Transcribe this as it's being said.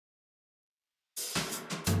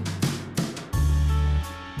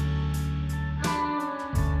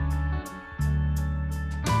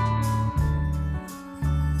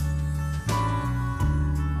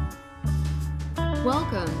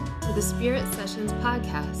Welcome to the Spirit Sessions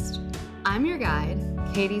podcast. I'm your guide,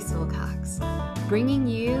 Katie Silcox, bringing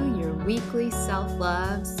you your weekly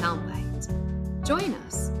self-love soundbite. Join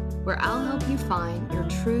us where I'll help you find your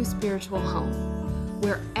true spiritual home,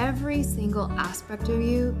 where every single aspect of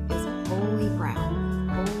you is holy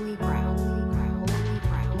ground, holy ground, holy ground,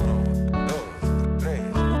 holy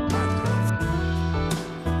ground.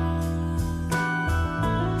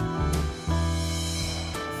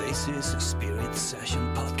 This is Spirit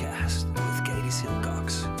Session Podcast with Katie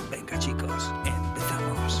Silcox. Venga chicos,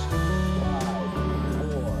 empezamos. 5,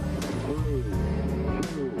 4, 3,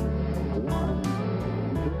 2,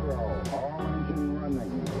 1, 0. All engine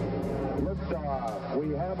running. Liftoff.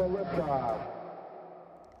 We have a liftoff.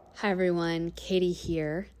 Hi everyone, Katie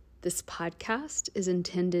here. This podcast is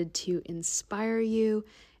intended to inspire you,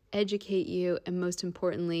 educate you, and most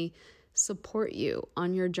importantly, support you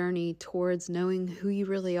on your journey towards knowing who you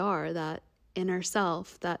really are, that inner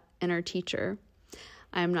self, that inner teacher.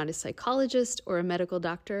 I am not a psychologist or a medical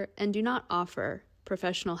doctor and do not offer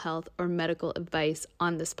professional health or medical advice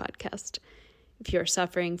on this podcast. If you're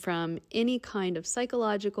suffering from any kind of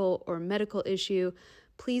psychological or medical issue,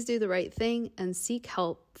 please do the right thing and seek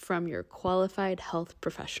help from your qualified health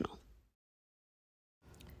professional.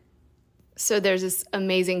 So there's this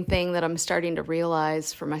amazing thing that I'm starting to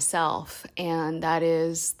realize for myself, and that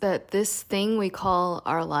is that this thing we call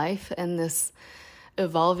our life and this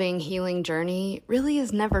evolving healing journey really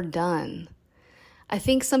is never done. I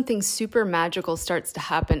think something super magical starts to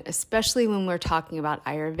happen, especially when we're talking about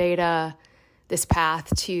Ayurveda, this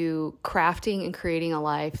path to crafting and creating a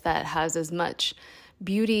life that has as much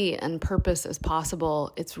beauty and purpose as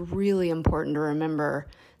possible. It's really important to remember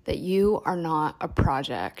that you are not a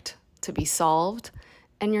project to be solved,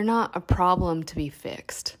 and you're not a problem to be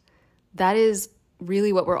fixed. That is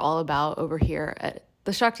really what we're all about over here at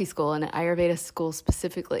the Shakti School and at Ayurveda School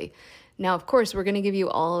specifically. Now, of course, we're going to give you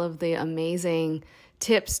all of the amazing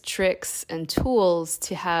tips, tricks, and tools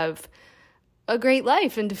to have a great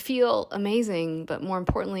life and to feel amazing. But more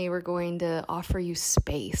importantly, we're going to offer you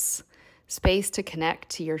space to connect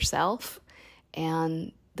to yourself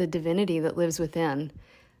and the divinity that lives within.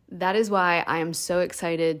 That is why I am so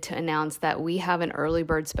excited to announce that we have an early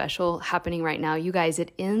bird special happening right now. You guys,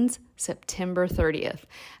 it ends September 30th.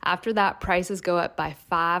 After that, prices go up by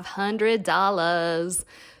 $500.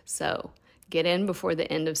 So get in before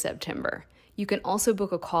the end of September. You can also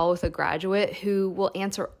book a call with a graduate who will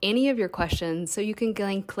answer any of your questions so you can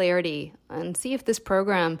gain clarity and see if this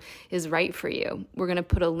program is right for you. We're going to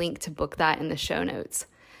put a link to book that in the show notes.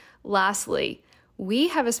 Lastly, we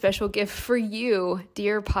have a special gift for you,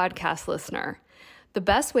 dear podcast listener. The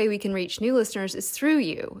best way we can reach new listeners is through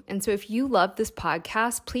you. And so if you love this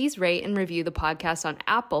podcast, please rate and review the podcast on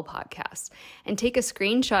Apple Podcasts and take a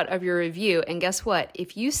screenshot of your review. And guess what?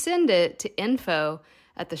 If you send it to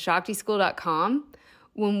info@theshaktischool.com,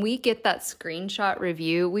 when we get that screenshot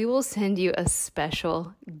review, we will send you a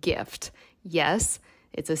special gift. Yes,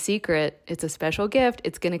 it's a secret. It's a special gift.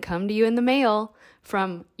 It's going to come to you in the mail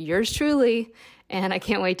from yours truly. And I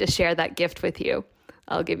can't wait to share that gift with you.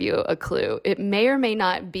 I'll give you a clue. It may or may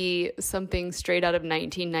not be something straight out of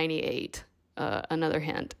 1998. Another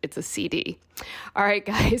hint, it's a CD. All right,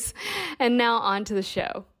 guys. And now on to the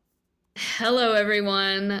show. Hello,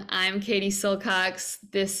 everyone. I'm Katie Silcox.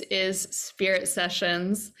 This is Spirit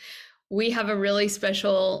Sessions. We have a really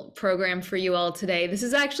special program for you all today. This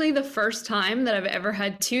is actually the first time that I've ever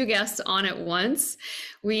had two guests on at once.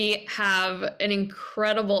 We have an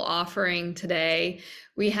incredible offering today.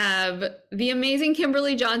 We have the amazing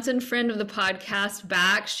Kimberly Johnson, friend of the podcast,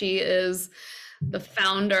 back. She is the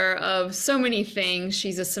founder of so many things.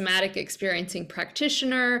 She's a somatic experiencing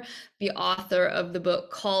practitioner, the author of the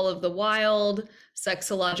book Call of the Wild,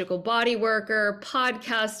 sexological body worker,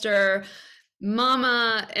 podcaster,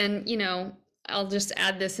 mama, and, I'll just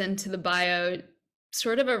add this into the bio,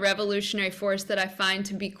 sort of a revolutionary force that I find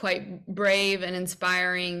to be quite brave and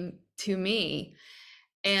inspiring to me.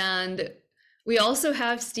 And we also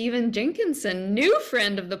have Stephen Jenkinson, new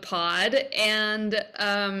friend of the pod, and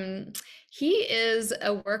he is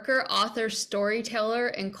a worker, author, storyteller,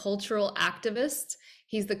 and cultural activist.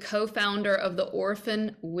 He's the co-founder of the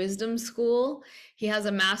Orphan Wisdom School. He has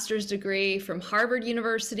a master's degree from Harvard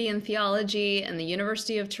University in theology and the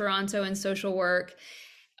University of Toronto in social work.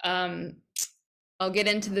 I'll get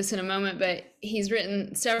into this in a moment, but he's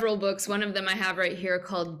written several books. One of them I have right here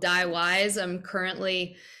called Die Wise. I'm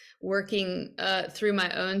currently working through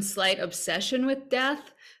my own slight obsession with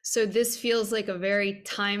death. So this feels like a very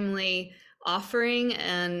timely offering,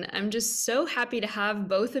 and I'm just so happy to have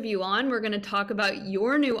both of you on. We're going to talk about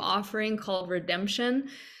your new offering called Redemption.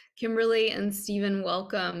 Kimberly and Stephen,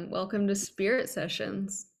 welcome. Welcome to Spirit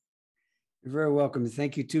Sessions. You're very welcome.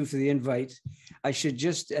 Thank you, too, for the invite. I should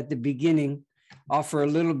just, at the beginning, offer a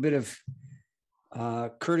little bit of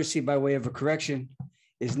courtesy by way of a correction.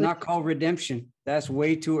 It's not called redemption. That's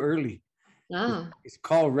way too early. Oh. It's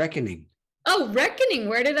called reckoning. Oh, reckoning.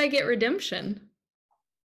 Where did I get redemption?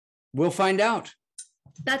 We'll find out.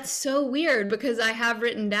 That's so weird because I have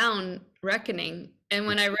written down reckoning. And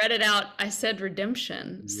when I read it out, I said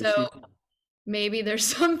redemption. So maybe there's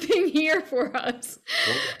something here for us.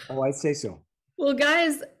 Oh, I'd say so. Well,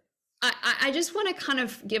 guys, I just want to kind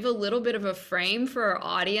of give a little bit of a frame for our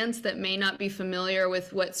audience that may not be familiar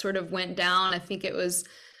with what sort of went down. I think it was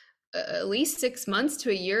at least 6 months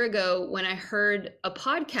to a year ago when I heard a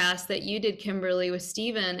podcast that you did, Kimberly, with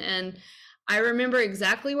Stephen. And I remember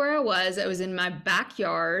exactly where I was. I was in my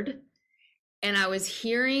backyard and I was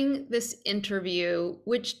hearing this interview,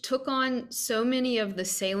 which took on so many of the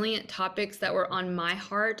salient topics that were on my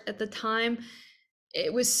heart at the time.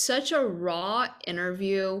 It was such a raw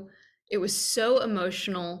interview. It was so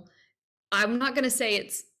emotional. I'm not going to say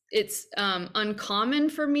it's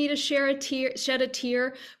uncommon for me to shed a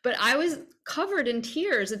tear, but I was covered in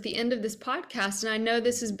tears at the end of this podcast. And I know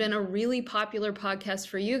this has been a really popular podcast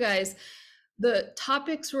for you guys. The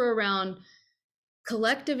topics were around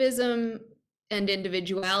collectivism and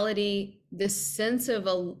individuality, this sense of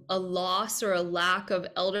a loss or a lack of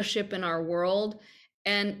eldership in our world,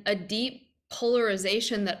 and a deep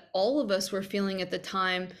polarization that all of us were feeling at the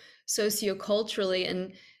time socioculturally.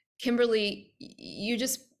 And Kimberly, you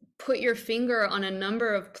just put your finger on a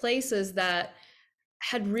number of places that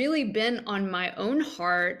had really been on my own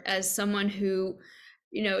heart as someone who,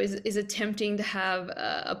 you know, is attempting to have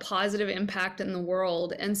a positive impact in the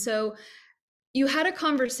world. And so you had a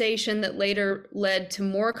conversation that later led to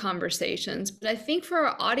more conversations, but I think for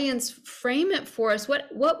our audience, frame it for us.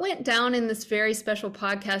 What went down in this very special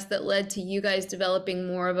podcast that led to you guys developing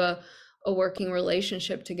more of a working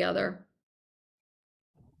relationship together?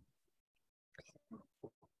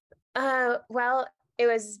 Well, it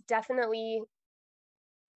was definitely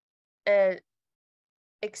an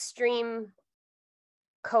extreme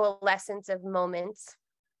coalescence of moments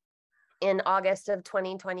in August of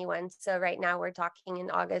 2021. So right now we're talking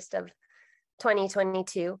in August of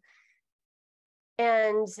 2022.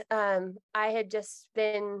 And I had just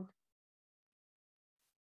been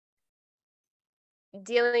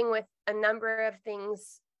dealing with a number of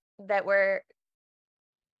things that were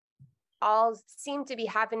all seemed to be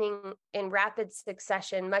happening in rapid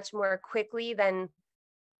succession, much more quickly than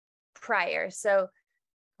prior. So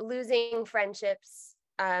losing friendships,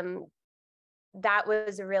 that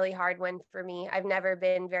was a really hard one for me. I've never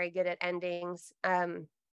been very good at endings. And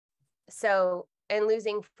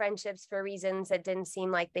losing friendships for reasons that didn't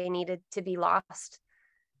seem like they needed to be lost.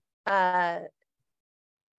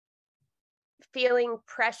 Feeling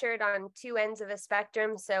pressured on two ends of a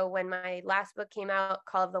spectrum. So when my last book came out,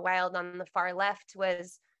 Call of the Wild, on the far left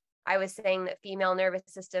I was saying that female nervous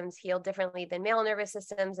systems heal differently than male nervous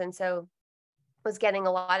systems. And so was getting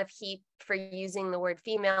a lot of heat for using the word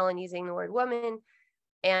female and using the word woman.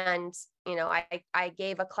 And, you know, I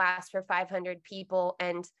gave a class for 500 people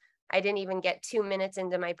and I didn't even get 2 minutes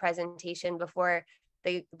into my presentation before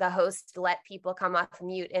the host let people come off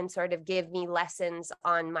mute and sort of give me lessons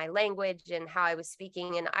on my language and how I was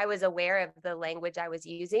speaking. And I was aware of the language I was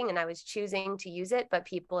using and I was choosing to use it, but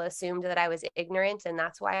people assumed that I was ignorant and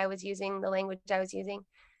that's why I was using the language I was using.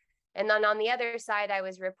 And then on the other side, I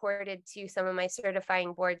was reported to some of my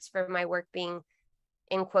certifying boards for my work being,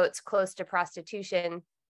 in quotes, close to prostitution,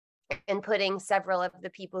 and putting several of the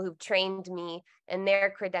people who've trained me and their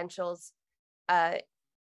credentials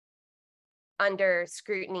under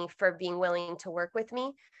scrutiny for being willing to work with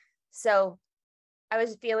me. So I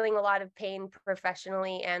was feeling a lot of pain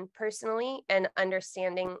professionally and personally, and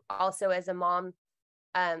understanding also as a mom,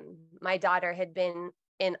 my daughter had been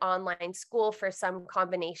in online school for some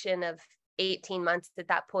combination of 18 months at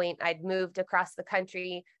that point. I'd moved across the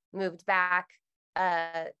country, moved back,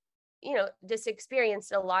 just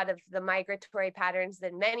experienced a lot of the migratory patterns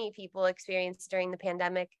that many people experienced during the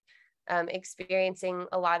pandemic, experiencing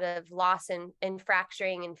a lot of loss and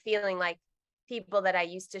fracturing and feeling like people that I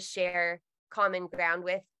used to share common ground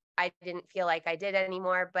with, I didn't feel like I did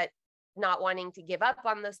anymore, but not wanting to give up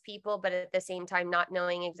on those people, but at the same time, not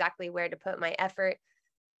knowing exactly where to put my effort.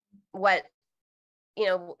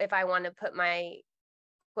 If I want to put my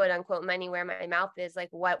quote unquote money where my mouth is, like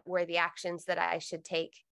what were the actions that I should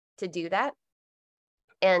take to do that?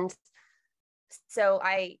 And so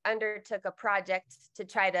I undertook a project to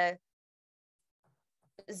try to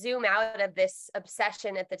zoom out of this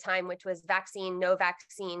obsession at the time, which was vaccine, no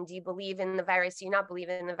vaccine. Do you believe in the virus? Do you not believe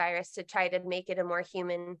in the virus? To try to make it a more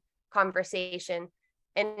human conversation.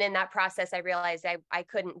 And in that process, I realized I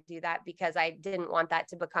couldn't do that, because I didn't want that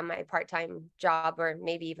to become my part-time job, or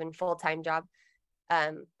maybe even full-time job,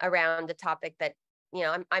 around a topic that, you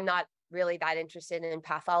know, I'm not really that interested in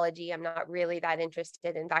pathology. I'm not really that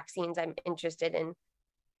interested in vaccines. I'm interested in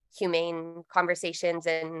humane conversations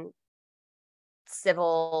and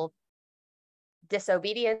civil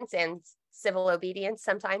disobedience and civil obedience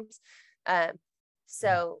sometimes.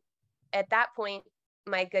 So at that point,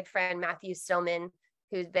 my good friend Matthew Stillman,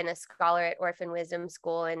 who's been a scholar at Orphan Wisdom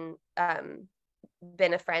School and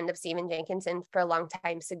been a friend of Stephen Jenkinson for a long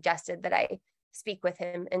time, suggested that I speak with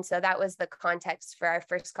him. And so that was the context for our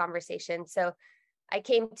first conversation. So I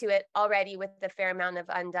came to it already with a fair amount of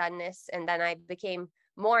undoneness, and then I became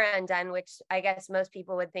more undone, which I guess most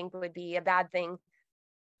people would think would be a bad thing.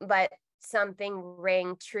 But something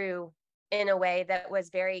rang true in a way that was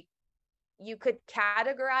very, you could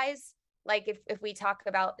categorize, like if we talk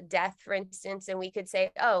about death, for instance, and we could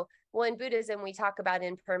say, oh, well, in Buddhism, we talk about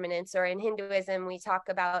impermanence, or in Hinduism, we talk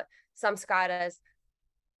about samskaras.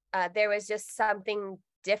 There was just something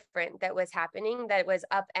different that was happening that was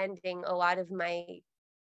upending a lot of my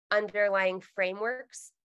underlying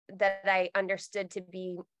frameworks that I understood to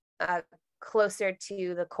be closer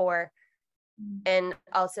to the core, and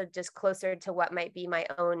also just closer to what might be my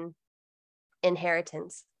own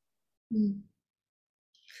inheritance.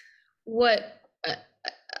 What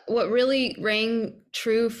really rang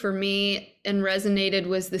true for me and resonated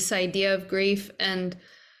was this idea of grief and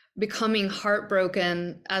becoming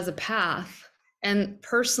heartbroken as a path, and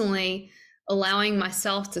personally allowing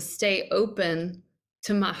myself to stay open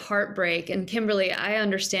to my heartbreak. And Kimberly, I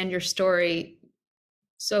understand your story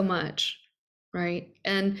so much, right?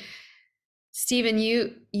 And Stephen,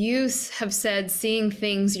 you have said seeing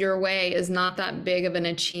things your way is not that big of an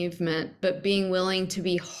achievement, but being willing to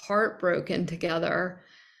be heartbroken together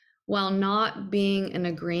while not being in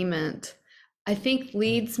agreement, I think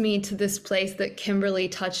leads me to this place that Kimberly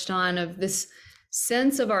touched on, of this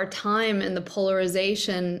sense of our time and the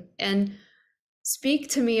polarization. And speak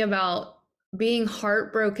to me about being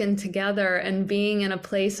heartbroken together and being in a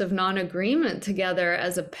place of non-agreement together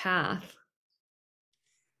as a path.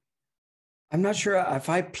 I'm not sure if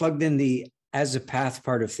I plugged in the as a path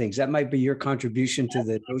part of things. That might be your contribution to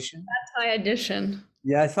the notion. That's my addition.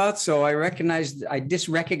 Yeah, I thought so. I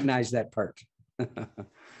disrecognized that part.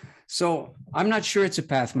 So I'm not sure it's a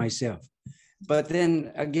path myself. But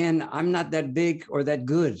then again, I'm not that big or that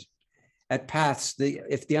good at paths.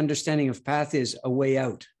 If the understanding of path is a way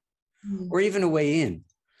out, or even a way in,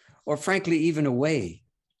 or frankly, even a way.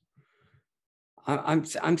 I'm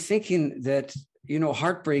thinking that, you know,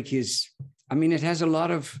 heartbreak is, I mean, it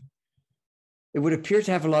would appear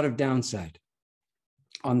to have a lot of downside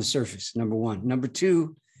on the surface, number one. Number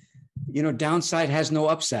two, you know, downside has no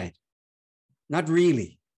upside. Not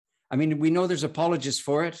really. I mean, we know there's apologists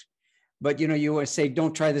for it, but, you know, you always say,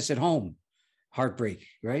 don't try this at home, heartbreak,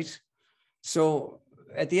 right? So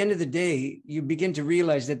at the end of the day, you begin to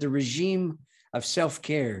realize that the regime of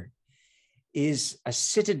self-care is a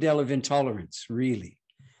citadel of intolerance, really.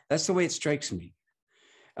 That's the way it strikes me.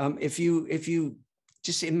 If you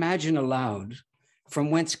just imagine aloud,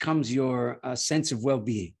 from whence comes your sense of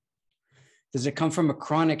well-being? Does it come from a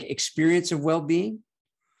chronic experience of well-being?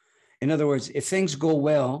 In other words, if things go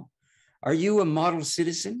well, are you a model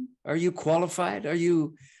citizen? Are you qualified? Are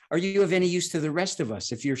you of any use to the rest of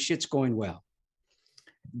us if your shit's going well?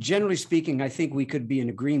 Generally speaking, I think we could be in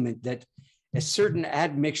agreement that a certain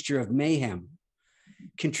admixture of mayhem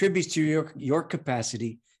contributes to your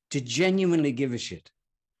capacity to genuinely give a shit.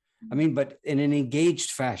 I mean, but in an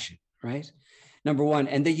engaged fashion, right? Number one,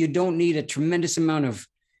 and that you don't need a tremendous amount of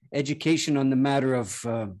education on the matter of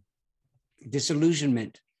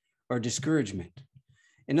disillusionment or discouragement.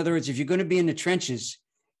 In other words, if you're going to be in the trenches,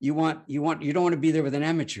 you don't want to be there with an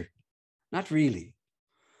amateur. Not really.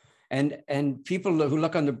 And people who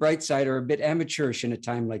look on the bright side are a bit amateurish in a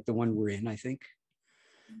time like the one we're in, I think.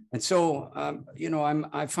 And so, you know,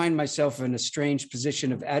 I find myself in a strange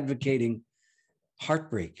position of advocating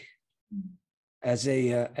heartbreak as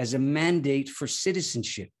a mandate for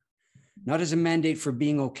citizenship, not as a mandate for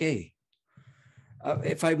being okay.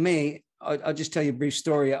 If I may, I'll just tell you a brief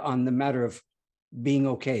story on the matter of being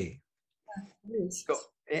okay. So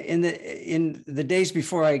in the days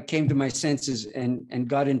before I came to my senses and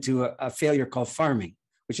got into a failure called farming,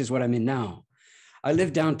 which is what I'm in now, I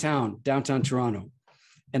lived downtown Toronto,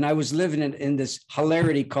 and I was living in this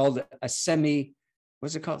hilarity called a semi-detached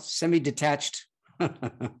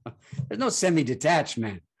There's no semi-detached,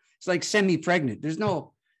 man. It's like semi-pregnant.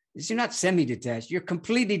 You're not semi-detached. You're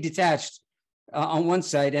completely detached on one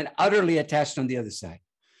side and utterly attached on the other side.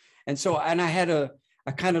 And I had a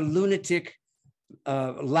kind of lunatic,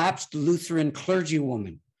 lapsed Lutheran clergy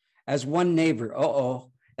woman as one neighbor.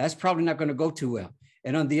 That's probably not going to go too well.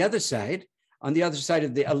 And on the other side of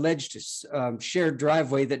the alleged shared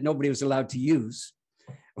driveway that nobody was allowed to use,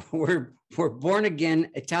 were born again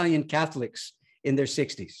Italian Catholics in their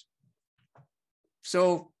 60s.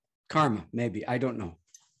 So karma, maybe, I don't know.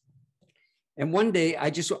 And one day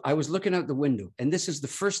I was looking out the window, and this is the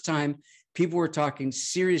first time people were talking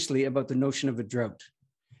seriously about the notion of a drought.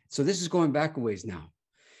 So this is going back a ways now.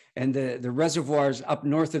 And the reservoirs up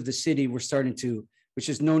north of the city were starting to, which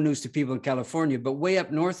is no news to people in California, but way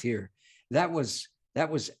up north here, that was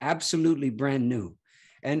absolutely brand new.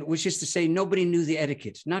 And which is to say, nobody knew the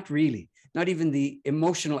etiquette, not really, not even the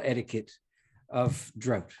emotional etiquette of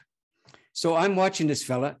drought. So I'm watching this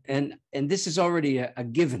fella, and this is already a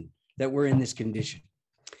given that we're in this condition.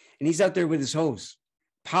 And he's out there with his hose,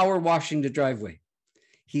 power washing the driveway.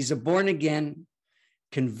 He's a born again,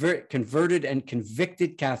 converted and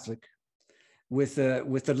convicted Catholic with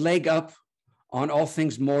a leg up on all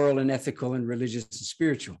things moral and ethical and religious and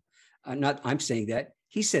spiritual. I'm saying that.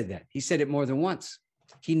 He said that. He said it more than once.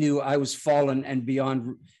 He knew I was fallen and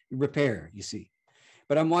beyond repair, you see.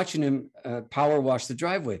 But I'm watching him power wash the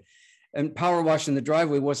driveway. And power washing the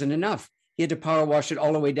driveway wasn't enough. He had to power wash it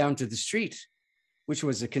all the way down to the street, which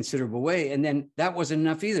was a considerable way. And then that wasn't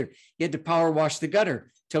enough either. He had to power wash the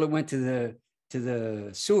gutter till it went to the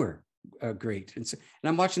sewer grate. And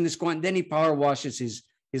I'm watching this go on. Then he power washes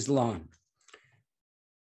his lawn.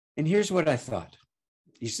 And here's what I thought.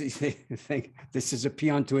 You see, think this is a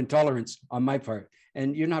paean to intolerance on my part,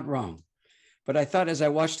 and you're not wrong. But I thought, as I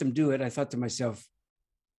watched him do it, I thought to myself,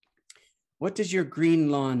 what does your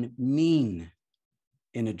green lawn mean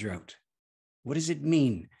in a drought? What does it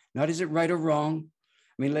mean? Not is it right or wrong?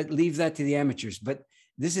 I mean, leave that to the amateurs, but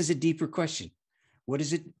this is a deeper question. What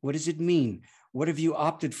does it mean? What have you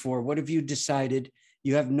opted for? What have you decided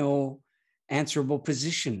you have no answerable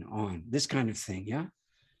position on? This kind of thing, yeah?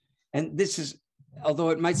 And this is, although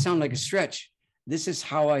it might sound like a stretch, this is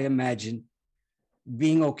how I imagine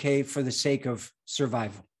being okay for the sake of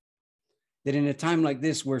survival. That in a time like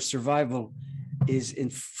this, where survival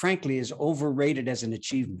frankly is overrated as an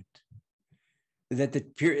achievement, that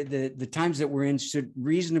the times that we're in should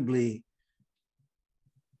reasonably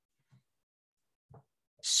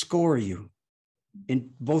score you in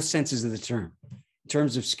both senses of the term, in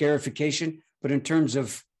terms of scarification, but in terms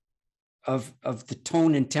of the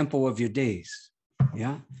tone and tempo of your days.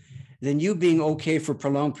 Yeah, then you being okay for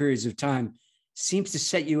prolonged periods of time seems to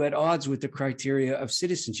set you at odds with the criteria of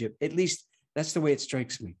citizenship. At least that's the way it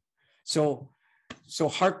strikes me. So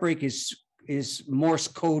heartbreak is Morse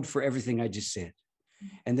code for everything I just said.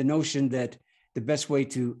 And the notion that the best way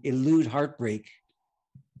to elude heartbreak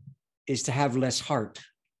is to have less heart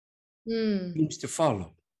seems to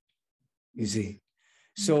follow, you see.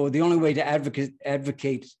 So the only way to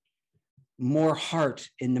advocate more heart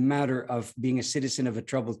in the matter of being a citizen of a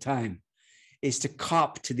troubled time is to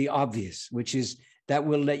cop to the obvious, which is that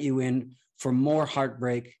will let you in for more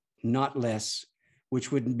heartbreak, not less,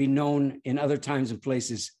 which would be known in other times and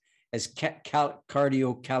places as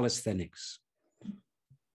cardio calisthenics.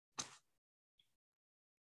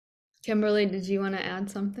 Kimberly, did you want to add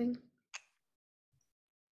something?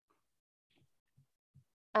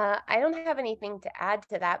 I don't have anything to add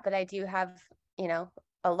to that, but I do have,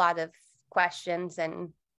 a lot of questions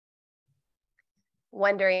and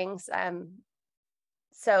wonderings.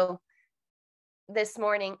 So this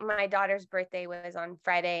morning, my daughter's birthday was on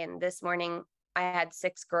Friday, and this morning I had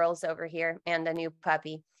 6 girls over here and a new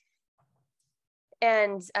puppy.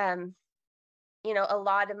 And, a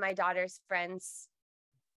lot of my daughter's friends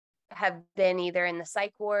have been either in the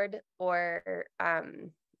psych ward or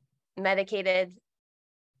medicated,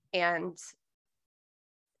 and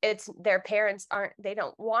their parents they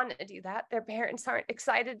don't want to do that. Their parents aren't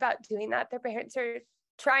excited about doing that. Their parents are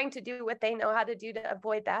trying to do what they know how to do to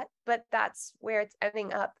avoid that, but that's where it's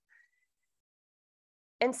ending up.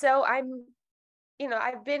 And so I've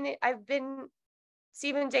been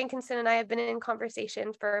Stephen Jenkinson and I have been in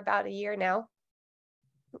conversation for about a year now,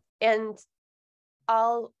 and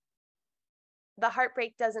the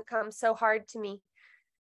heartbreak doesn't come so hard to me.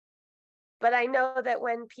 But I know that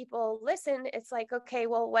when people listen, it's like, okay,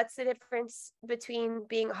 well, what's the difference between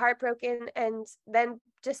being heartbroken and then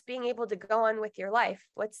just being able to go on with your life?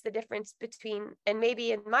 What's the difference between, and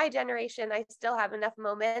maybe in my generation, I still have enough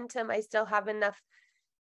momentum. I still have enough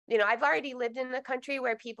I've already lived in a country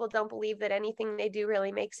where people don't believe that anything they do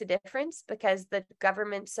really makes a difference because the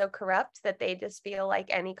government's so corrupt that they just feel like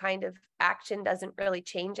any kind of action doesn't really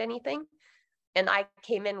change anything. And I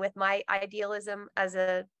came in with my idealism as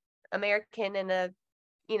a American and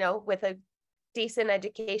with a decent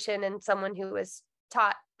education and someone who was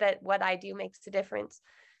taught that what I do makes a difference.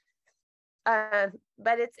 But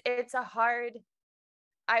it's a hard,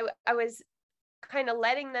 I was kind of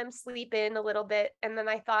letting them sleep in a little bit. And then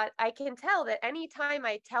I thought, I can tell that anytime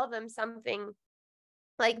I tell them something,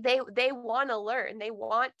 like they want to learn, they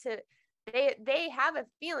have a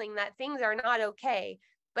feeling that things are not okay,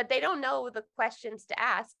 but they don't know the questions to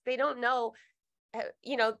ask. They don't know,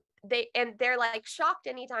 they're like shocked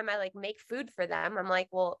anytime I like make food for them. I'm like,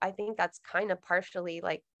 well, I think that's kind of partially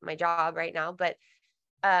like my job right now, but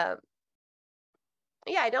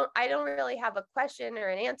yeah, I don't really have a question or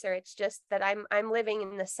an answer. It's just that I'm living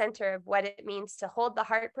in the center of what it means to hold the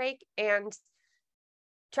heartbreak and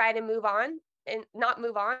try to move on, and not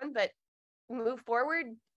move on, but move forward,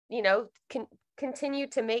 continue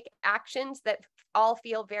to make actions that all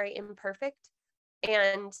feel very imperfect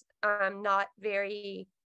and not very,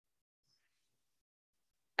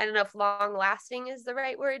 I don't know if long lasting is the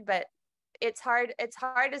right word, but it's hard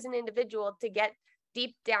as an individual to get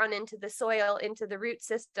deep down into the soil, into the root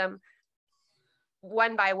system,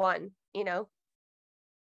 one by one,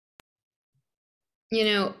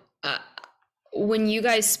 When you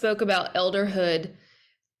guys spoke about elderhood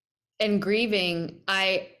and grieving,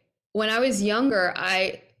 when I was younger,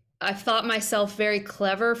 I thought myself very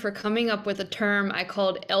clever for coming up with a term I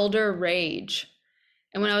called elder rage.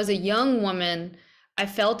 And when I was a young woman, I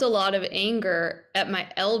felt a lot of anger at my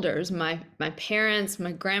elders, my parents,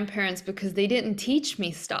 my grandparents, because they didn't teach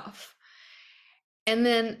me stuff. And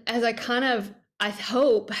then as I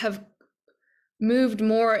hope have moved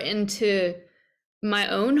more into my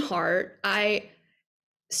own heart, I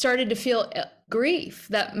started to feel grief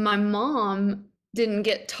that my mom didn't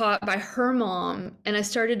get taught by her mom. And I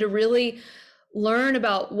started to really learn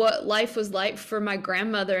about what life was like for my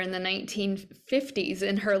grandmother in the 1950s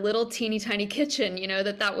in her little teeny tiny kitchen,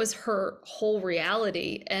 that was her whole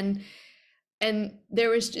reality. And there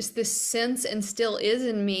was just this sense, and still is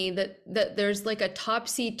in me, that there's like a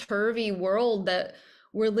topsy-turvy world that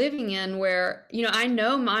we're living in where, I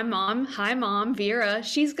know my mom, hi mom, Vera,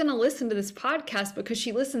 she's going to listen to this podcast because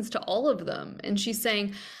she listens to all of them. And she's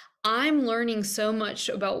saying, I'm learning so much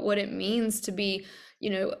about what it means to be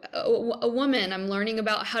a woman. I'm learning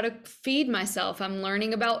about how to feed myself. I'm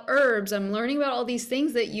learning about herbs. I'm learning about all these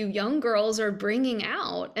things that you young girls are bringing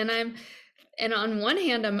out. And on one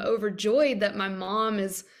hand, I'm overjoyed that my mom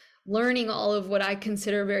is learning all of what I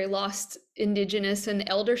consider very lost indigenous and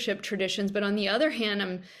eldership traditions. But on the other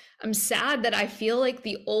hand, I'm sad that I feel like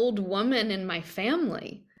the old woman in my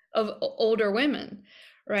family of older women,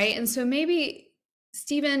 right? And so maybe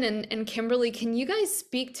Stephen and Kimberly, can you guys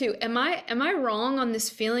speak to, am I wrong on this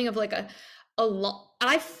feeling of like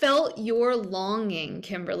I felt your longing,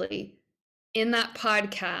 Kimberly, in that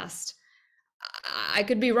podcast. I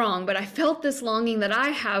could be wrong, but I felt this longing that I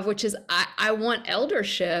have, which is I want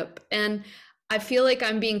eldership, and I feel like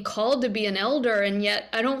I'm being called to be an elder, and yet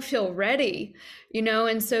I don't feel ready,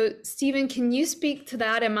 And so, Stephen, can you speak to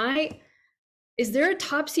that? Is there a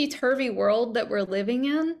topsy-turvy world that we're living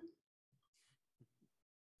in?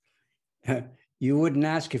 You wouldn't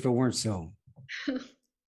ask if it weren't so.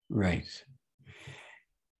 Right.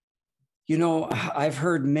 I've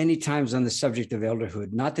heard many times on the subject of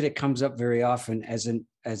elderhood, not that it comes up very often as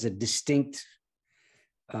a distinct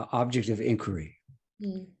object of inquiry.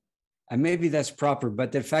 Mm. And maybe that's proper,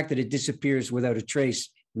 but the fact that it disappears without a trace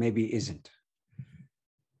maybe isn't.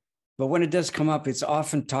 But when it does come up, it's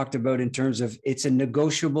often talked about in terms of it's a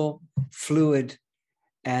negotiable, fluid,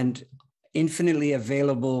 and infinitely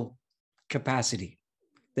available capacity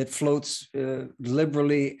that floats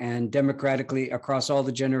liberally and democratically across all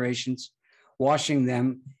the generations, washing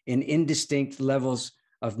them in indistinct levels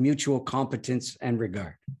of mutual competence and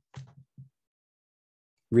regard.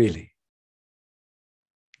 Really.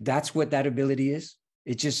 That's what that ability is.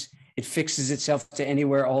 It fixes itself to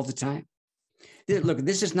anywhere all the time. Look,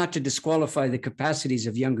 this is not to disqualify the capacities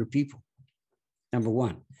of younger people, number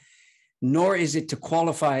one, nor is it to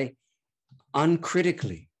qualify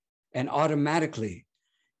uncritically and automatically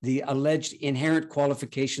the alleged inherent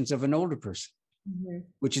qualifications of an older person, mm-hmm.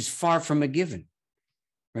 which is far from a given,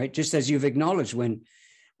 right? Just as you've acknowledged,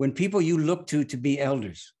 when people you look to be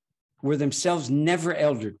elders were themselves never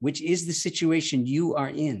eldered, which is the situation you are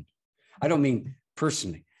in. I don't mean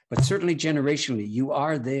personally, but certainly generationally, you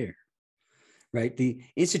are there, right? The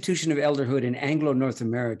institution of elderhood in Anglo-North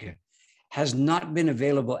America has not been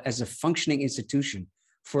available as a functioning institution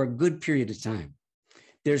for a good period of time.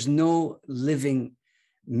 There's no living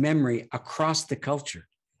memory across the culture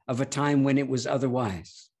of a time when it was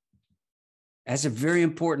otherwise. That's a very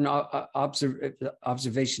important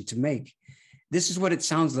observation to make. This is what it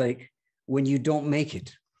sounds like when you don't make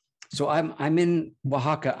it. So I'm in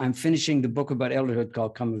Oaxaca. I'm finishing the book about elderhood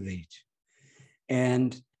called Come of Age.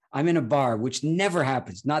 And I'm in a bar, which never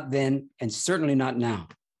happens, not then, and certainly not now.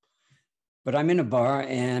 But I'm in a bar,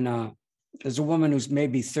 and there's a woman who's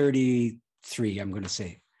maybe 33, I'm going to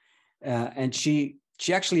say. And she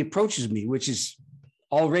actually approaches me, which is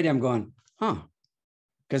already I'm going,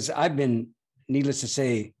 because I've been, needless to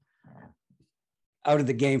say, out of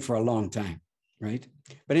the game for a long time, right?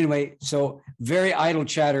 But anyway, so very idle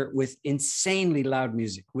chatter with insanely loud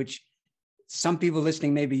music, which some people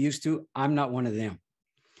listening may be used to. I'm not one of them.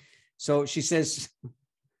 So she says,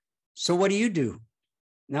 so what do you do?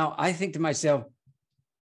 Now, I think to myself,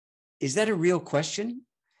 is that a real question?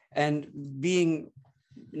 And being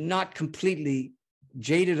not completely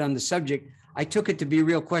jaded on the subject, I took it to be a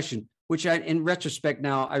real question, which in retrospect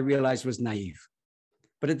now, I realized was naive.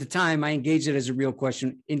 But at the time, I engaged it as a real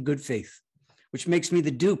question in good faith, which makes me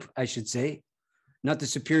the dupe, I should say, not the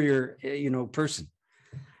superior, person.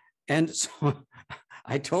 And so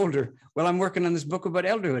I told her, well, I'm working on this book about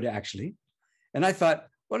elderhood, actually. And I thought,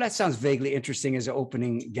 well, that sounds vaguely interesting as an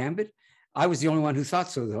opening gambit. I was the only one who thought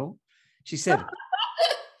so, though. She said,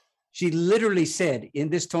 she literally said in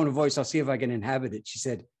this tone of voice, I'll see if I can inhabit it. She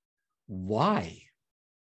said, why?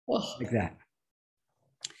 Like that.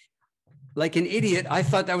 Like an idiot, I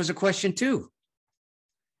thought that was a question too.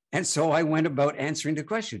 And so I went about answering the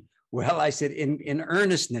question. Well, I said in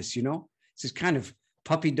earnestness, this is kind of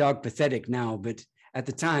puppy dog pathetic now, but at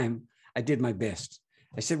the time I did my best.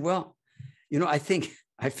 I said, well, I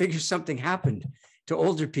figure something happened to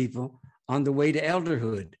older people on the way to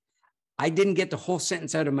elderhood. I didn't get the whole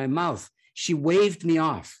sentence out of my mouth. She waved me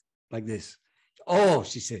off like this. Oh,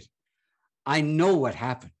 she said, I know what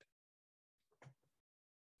happened.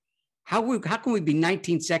 How can we be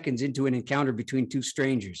 19 seconds into an encounter between two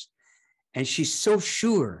strangers? And she's so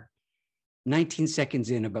sure 19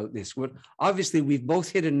 seconds in about this. Well, obviously, we've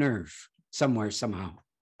both hit a nerve somewhere, somehow.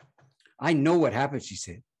 I know what happened, she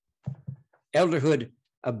said. Elderhood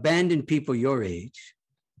abandoned people your age.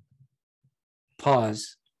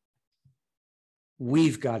 Pause.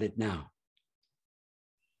 We've got it now.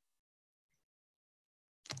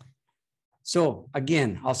 So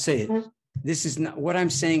again, I'll say it. This is not what I'm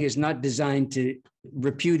saying is not designed to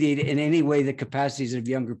repudiate in any way the capacities of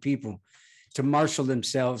younger people to marshal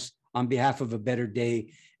themselves on behalf of a better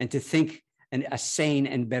day and to think a sane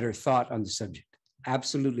and better thought on the subject.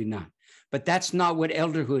 Absolutely not. But that's not what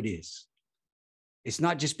elderhood is. It's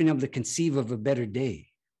not just being able to conceive of a better day.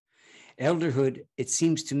 Elderhood, it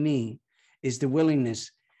seems to me, is the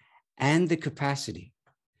willingness and the capacity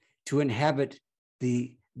to inhabit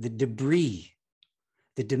the debris,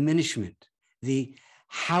 the diminishment, the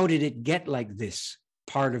how did it get like this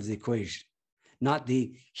part of the equation, not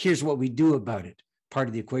the here's what we do about it part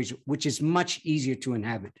of the equation, which is much easier to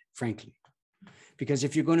inhabit, frankly. Because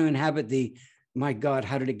if you're going to inhabit the, my God,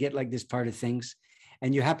 how did it get like this part of things,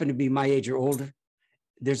 and you happen to be my age or older,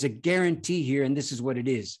 there's a guarantee here, and this is what it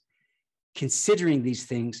is. Considering these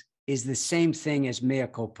things is the same thing as mea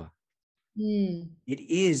culpa.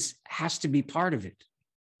 It has to be part of it.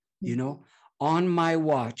 On my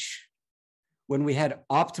watch, when we had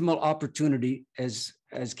optimal opportunity, as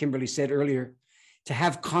Kimberly said earlier, to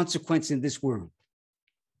have consequence in this world,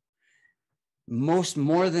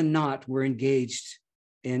 more than not, we're engaged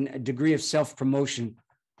in a degree of self-promotion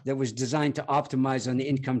that was designed to optimize on the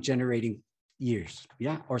income generating years,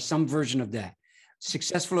 or some version of that,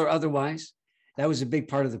 successful or otherwise. That was a big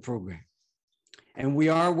part of the program. And we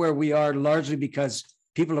are where we are largely because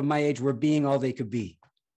people of my age were being all they could be.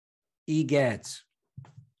 Egads.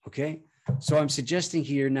 Okay? So I'm suggesting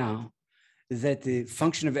here now that the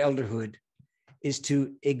function of elderhood is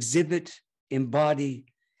to exhibit, embody,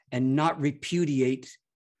 and not repudiate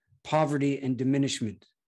poverty and diminishment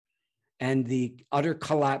and the utter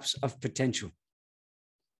collapse of potential.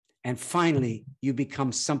 And finally, you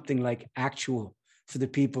become something like actual for the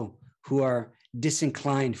people who are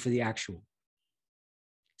disinclined for the actual.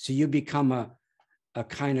 So you become a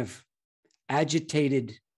kind of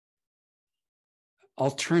agitated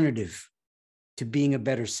alternative to being a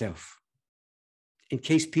better self. In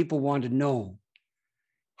case people want to know,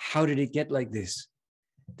 how did it get like this?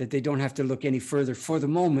 That they don't have to look any further for the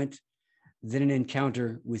moment than an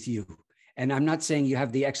encounter with you. And I'm not saying you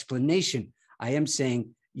have the explanation. I am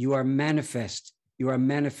saying you are manifest. You are a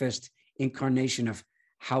manifest incarnation of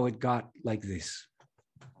how it got like this.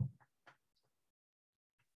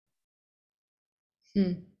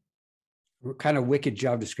 Kind of wicked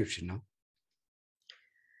job description, no?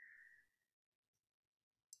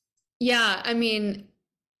 Yeah, I mean,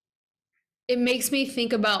 it makes me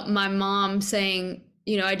think about my mom saying,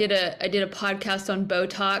 you know, I did a podcast on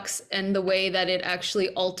Botox and the way that it actually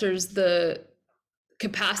alters the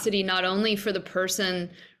capacity not only for the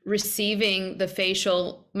person receiving the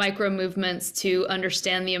facial micro movements to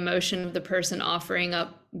understand the emotion of the person offering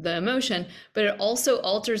up the emotion, but it also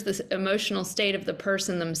alters the emotional state of the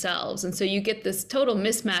person themselves. And so you get this total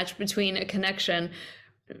mismatch between a connection,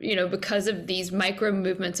 you know, because of these micro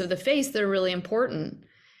movements of the face that are really important.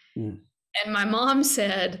 And my mom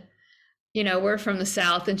said, you know, we're from the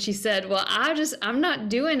South, and she said, well, I'm not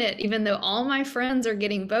doing it, even though all my friends are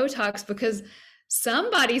getting Botox, because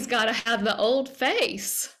somebody's got to have the old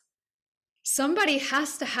face. Somebody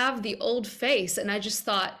has to have the old face. And I just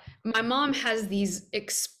thought, my mom has these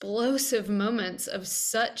explosive moments of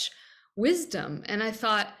such wisdom. And I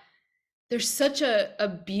thought, there's such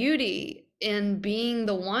a beauty in being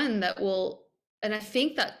the one that will, and I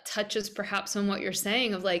think that touches perhaps on what you're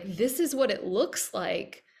saying of like, this is what it looks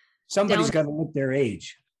like. Somebody's got to look their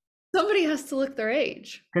age. Somebody has to look their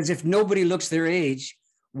age. Because if nobody looks their age,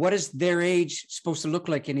 what is their age supposed to look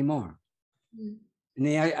like anymore? And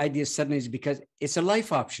the idea suddenly is because it's a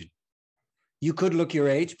life option. You could look your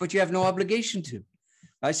age, but you have no obligation to.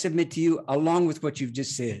 I submit to you, along with what you've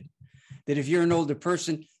just said, that if you're an older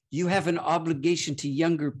person, you have an obligation to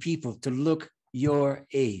younger people to look your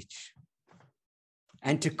age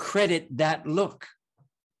and to credit that look.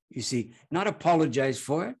 You see, not apologize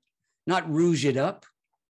for it, not rouge it up,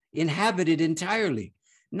 inhabit it entirely,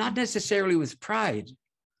 not necessarily with pride,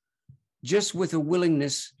 just with a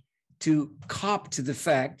willingness to cop to the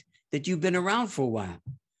fact that you've been around for a while.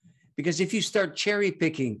 Because if you start cherry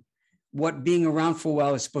picking what being around for a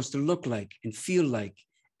while is supposed to look like and feel like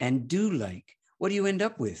and do like, what do you end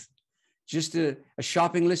up with? Just a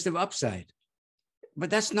shopping list of upside. But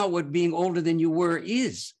that's not what being older than you were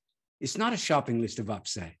is. It's not a shopping list of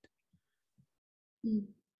upside.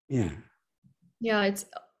 Yeah. Yeah,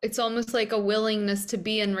 it's almost like a willingness to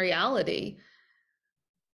be in reality,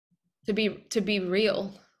 to be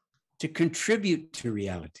real, to contribute to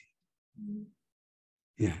reality.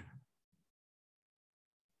 Yeah.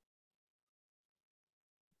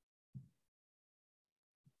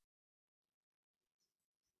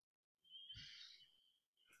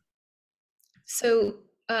 So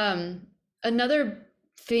another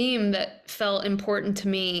theme that felt important to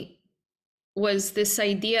me was this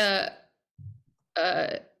idea,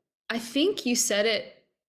 I think you said it,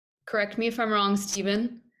 correct me if I'm wrong,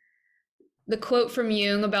 Stephen, the quote from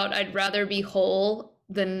Jung about I'd rather be whole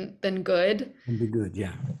than good. And be good,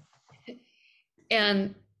 yeah.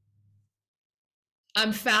 And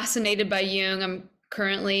I'm fascinated by Jung. I'm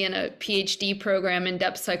currently in a PhD program in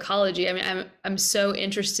depth psychology. I mean, I'm so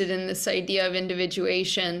interested in this idea of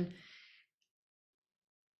individuation.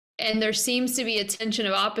 And there seems to be a tension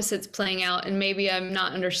of opposites playing out, and maybe I'm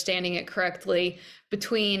not understanding it correctly,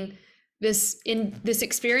 between this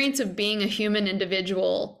experience of being a human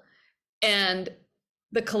individual and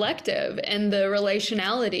the collective and the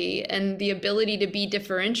relationality and the ability to be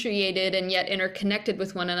differentiated and yet interconnected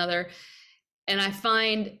with one another. And I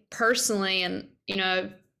find personally, and you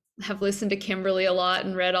know, I have listened to Kimberly a lot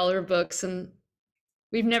and read all her books, and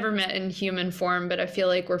we've never met in human form, but I feel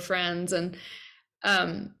like we're friends. And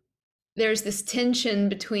there's this tension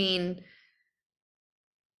between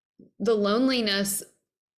the loneliness,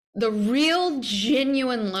 the real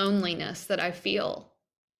genuine loneliness that I feel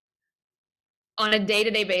on a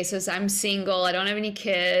day-to-day basis. I'm single, I don't have any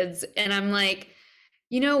kids, and I'm like,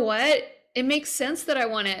 you know what? It makes sense that I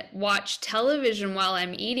want to watch television while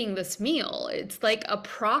I'm eating this meal. It's like a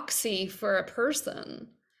proxy for a person.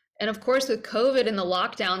 And of course, with COVID and the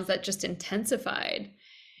lockdowns, that just intensified.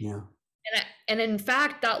 Yeah. And in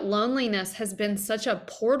fact, that loneliness has been such a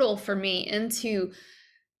portal for me into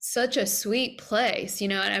such a sweet place, you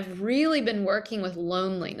know, and I've really been working with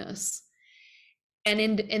loneliness. And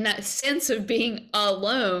in that sense of being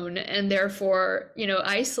alone and therefore, you know,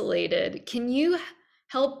 isolated, can you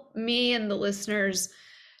help me and the listeners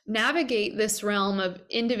navigate this realm of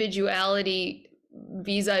individuality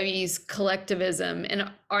vis-a-vis collectivism?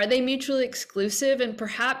 And are they mutually exclusive? And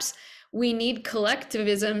perhaps we need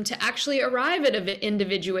collectivism to actually arrive at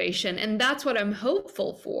individuation. And that's what I'm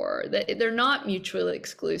hopeful for, that they're not mutually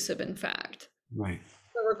exclusive, in fact. Right.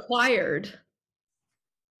 They're required.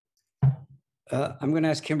 I'm going to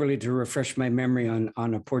ask Kimberly to refresh my memory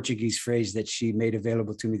on a Portuguese phrase that she made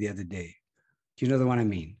available to me the other day. Do you know the one I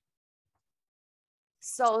mean?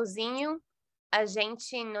 sozinho a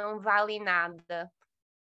gente não vale nada.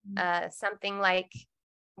 Something like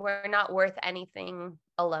we're not worth anything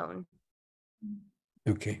alone.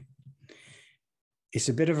 Okay. It's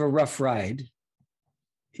a bit of a rough ride.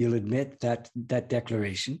 You'll admit that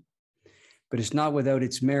declaration, but it's not without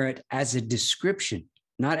its merit as a description,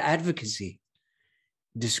 not advocacy,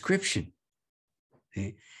 description.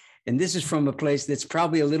 Okay? And this is from a place that's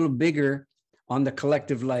probably a little bigger on the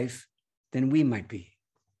collective life than we might be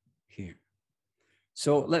here.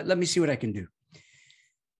 So let me see what I can do.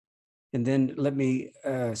 And then let me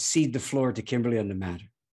cede the floor to Kimberly on the matter.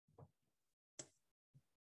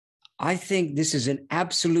 I think this is an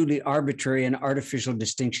absolutely arbitrary and artificial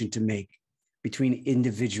distinction to make between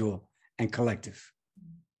individual and collective.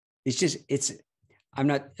 I'm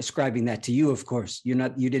not ascribing that to you, of course. You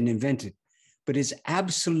didn't invent it, but it's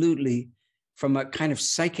absolutely, from a kind of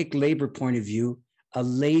psychic labor point of view, a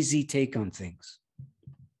lazy take on things.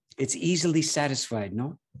 It's easily satisfied,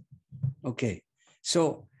 no? Okay.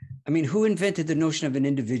 So, I mean, who invented the notion of an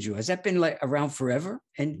individual? Has that been like around forever?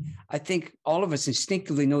 And I think all of us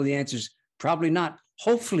instinctively know the answers, probably not,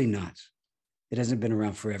 hopefully not. It hasn't been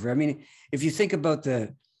around forever. I mean, if you think about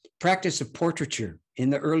the practice of portraiture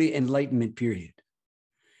in the early Enlightenment period,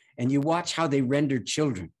 and you watch how they rendered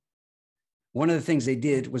children, one of the things they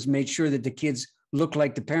did was made sure that the kids looked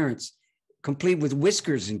like the parents, complete with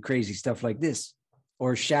whiskers and crazy stuff like this,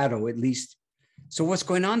 or shadow at least. So what's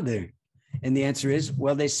going on there? And the answer is,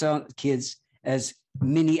 well, they saw kids as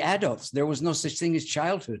mini adults. There was no such thing as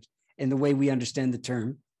childhood in the way we understand the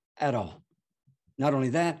term at all. Not only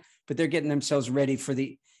that, but they're getting themselves ready for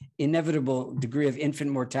the inevitable degree of infant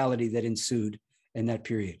mortality that ensued in that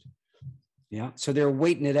period. Yeah. So they're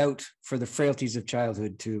waiting it out for the frailties of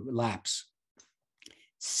childhood to lapse.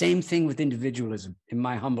 Same thing with individualism, in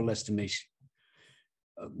my humble estimation.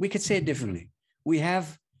 We could say it differently. We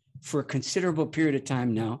have, for a considerable period of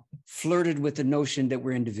time now, flirted with the notion that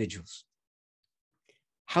we're individuals.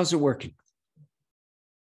 How's it working?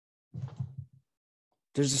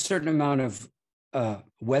 There's a certain amount of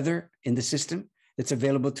weather in the system that's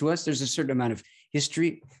available to us. There's a certain amount of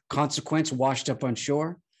history, consequence washed up on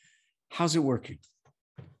shore. How's it working?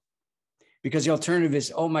 Because the alternative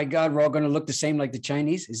is, oh my God, we're all going to look the same like the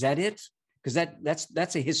Chinese. Is that it? Because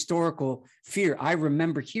that's a historical fear. I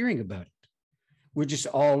remember hearing about it. We just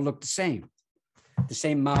all look the same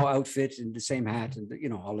Mao outfit and the same hat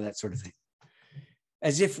and, all of that sort of thing.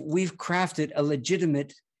 As if we've crafted a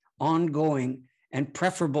legitimate, ongoing, and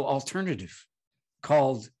preferable alternative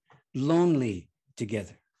called lonely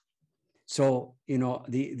together. So,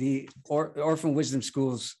 the Orphan Wisdom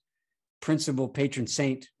School's principal patron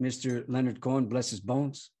saint, Mr. Leonard Cohen, bless his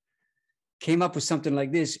bones, came up with something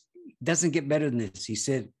like this. Doesn't get better than this. He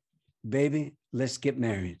said, baby, let's get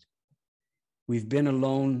married. We've been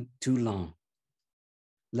alone too long.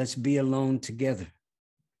 Let's be alone together.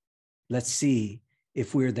 Let's see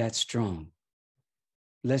if we're that strong.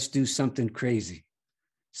 Let's do something crazy,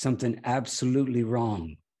 something absolutely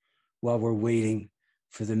wrong while we're waiting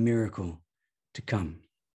for the miracle to come.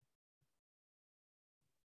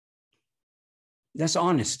 That's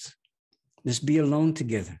honest. Let's be alone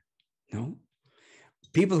together. No?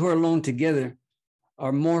 People who are alone together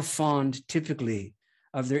are more fond, typically,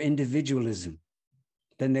 of their individualism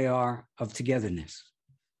than they are of togetherness.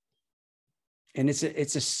 And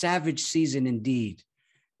it's a savage season indeed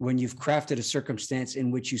when you've crafted a circumstance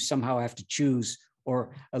in which you somehow have to choose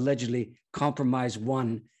or allegedly compromise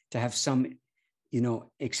one to have some,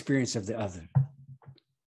 experience of the other.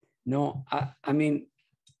 No, I mean,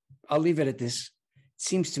 I'll leave it at this. It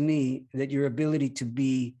seems to me that your ability to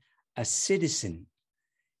be a citizen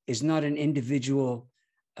is not an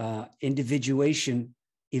individuation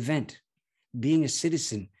event. Being a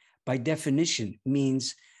citizen, by definition,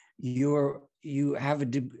 means you have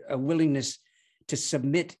a willingness to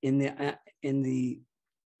submit in the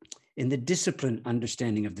discipline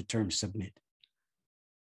understanding of the term submit,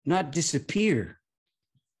 not disappear.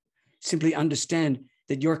 Simply understand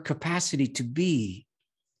that your capacity to be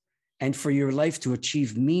and for your life to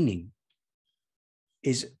achieve meaning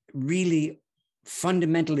is really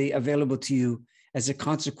fundamentally available to you as a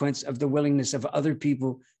consequence of the willingness of other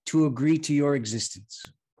people to agree to your existence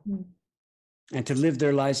and to live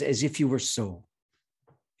their lives as if you were so.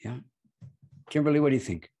 Yeah. Kimberly, what do you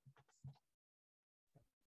think?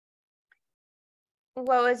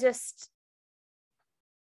 What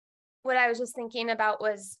I was just thinking about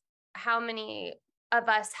was how many of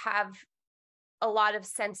us have a lot of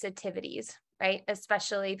sensitivities, right?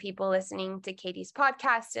 Especially people listening to Katie's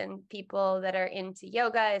podcast and people that are into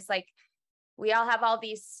yoga. It's like we all have all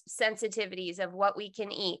these sensitivities of what we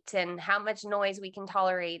can eat and how much noise we can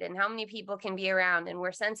tolerate and how many people can be around, and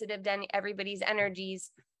we're sensitive to everybody's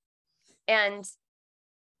energies. And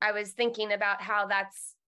I was thinking about how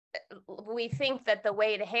we think that the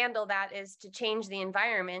way to handle that is to change the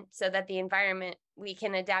environment so that we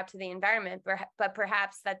can adapt to the environment, but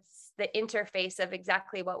perhaps that's the interface of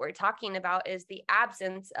exactly what we're talking about, is the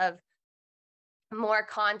absence of more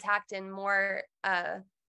contact and more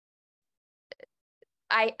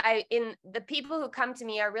in the people who come to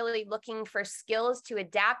me are really looking for skills to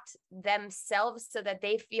adapt themselves so that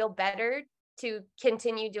they feel better to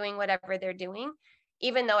continue doing whatever they're doing,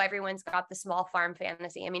 even though everyone's got the small farm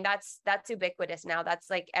fantasy. I mean, that's ubiquitous now. That's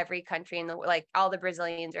like every country in the, like all the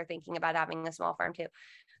Brazilians are thinking about having a small farm too.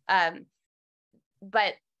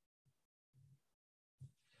 But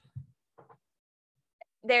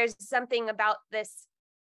there's something about this.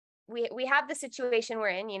 We have the situation we're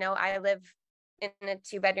in, I live in a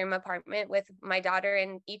 2-bedroom apartment with my daughter,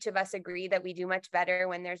 and each of us agree that we do much better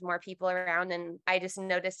when there's more people around. And I just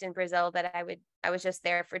noticed in Brazil that I was just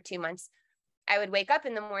there for 2 months. I would wake up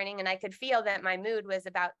in the morning and I could feel that my mood was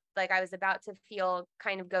I was about to feel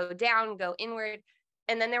kind of go down, go inward.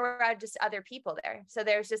 And then there were just other people there. So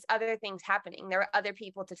there's just other things happening. There were other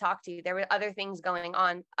people to talk to. There were other things going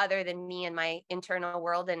on other than me and my internal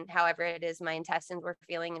world and however it is my intestines were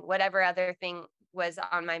feeling, and whatever other thing was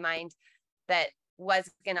on my mind that was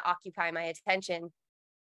going to occupy my attention.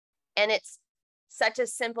 And it's such a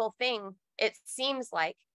simple thing, it seems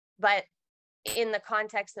like, but in the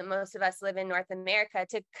context that most of us live in North America,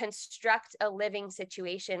 to construct a living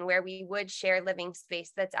situation where we would share living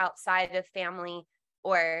space that's outside of family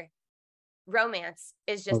or romance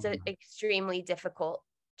is just an extremely difficult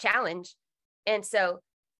challenge. And so,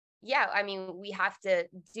 yeah, I mean, we have to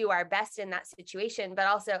do our best in that situation, but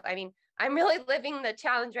also, I mean, I'm really living the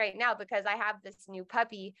challenge right now because I have this new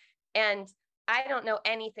puppy and I don't know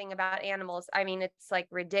anything about animals. I mean, it's like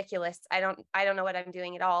ridiculous. I don't know what I'm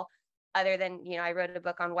doing at all, other than, I wrote a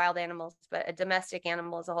book on wild animals, but a domestic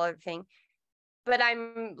animal is a whole other thing. But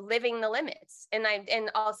I'm living the limits. And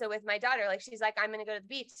also with my daughter, like, she's like, I'm going to go to the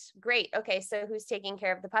beach. Great. Okay. So who's taking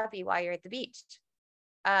care of the puppy while you're at the beach?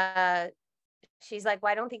 She's like,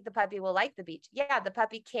 well, I don't think the puppy will like the beach. Yeah, the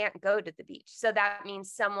puppy can't go to the beach. So that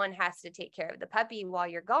means someone has to take care of the puppy while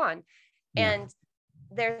you're gone. Yeah. And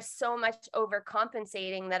there's so much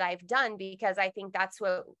overcompensating that I've done because I think that's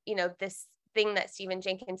what, this thing that Stephen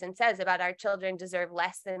Jenkinson says about our children deserve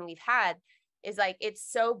less than we've had is like, it's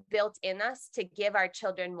so built in us to give our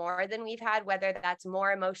children more than we've had, whether that's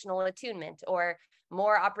more emotional attunement or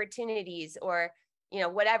more opportunities or,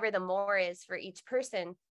 whatever the more is for each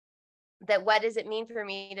person. That what does it mean for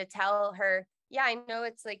me to tell her, yeah, I know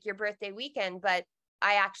it's like your birthday weekend, but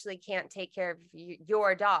I actually can't take care of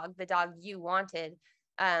your dog, the dog you wanted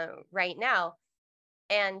right now.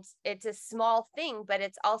 And it's a small thing, but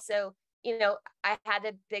it's also, I had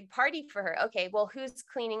a big party for her. Okay, well, who's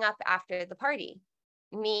cleaning up after the party?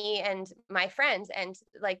 Me and my friends. And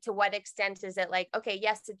like, to what extent is it like, okay,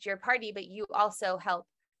 yes, it's your party, but you also help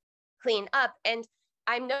clean up. And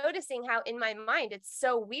I'm noticing how in my mind, it's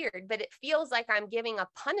so weird, but it feels like I'm giving a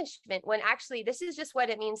punishment when actually this is just what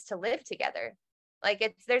it means to live together.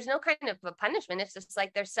 Like there's no kind of a punishment. It's just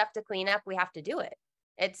like, there's stuff to clean up. We have to do it.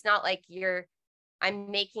 It's not like I'm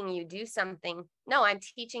making you do something. No, I'm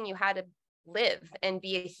teaching you how to live and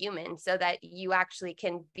be a human so that you actually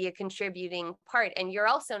can be a contributing part. And you're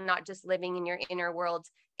also not just living in your inner world,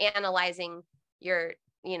 analyzing your,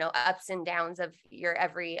 ups and downs of your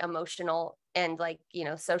every emotional and like,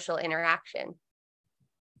 social interaction.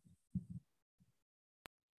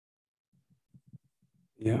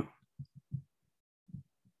 Yeah.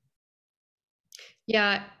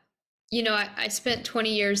 Yeah. I spent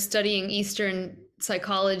 20 years studying Eastern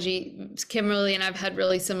psychology. Kimberly and I've had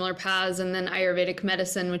really similar paths, and then Ayurvedic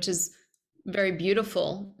medicine, which is very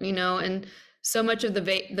beautiful, and so much of the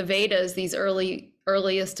Vedas, these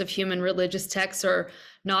earliest of human religious texts, are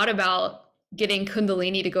not about getting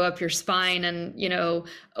Kundalini to go up your spine and,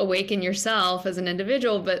 awaken yourself as an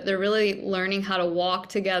individual, but they're really learning how to walk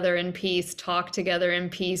together in peace, talk together in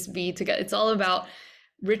peace, be together. It's all about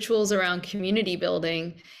rituals around community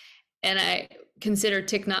building. And I consider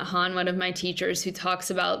Thich Nhat Hanh one of my teachers, who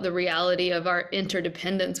talks about the reality of our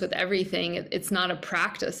interdependence with everything. It's not a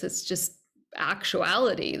practice, it's just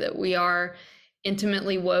actuality, that we are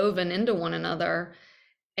intimately woven into one another.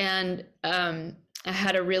 And I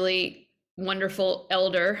had a really wonderful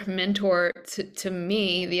elder mentor to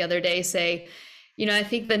me the other day say, I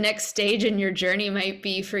think the next stage in your journey might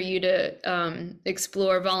be for you to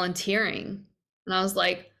explore volunteering. And I was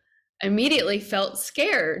like, immediately felt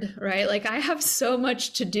scared, right? Like, I have so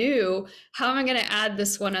much to do. How am I going to add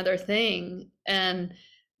this one other thing?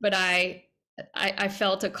 But I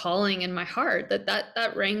felt a calling in my heart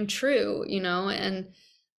that rang true, and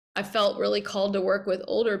I felt really called to work with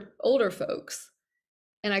older folks.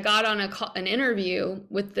 And I got on an interview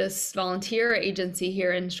with this volunteer agency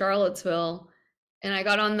here in Charlottesville. And I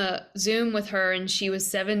got on the Zoom with her, and she was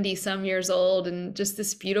 70 some years old and just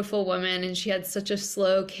this beautiful woman. And she had such a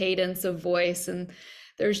slow cadence of voice. And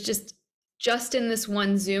there's just in this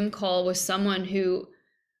one Zoom call with someone who,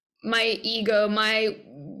 my ego, my,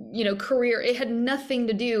 career, it had nothing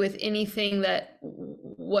to do with anything that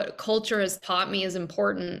what culture has taught me is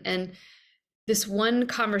important. And this one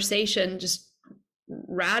conversation just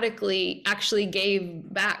radically actually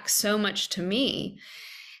gave back so much to me.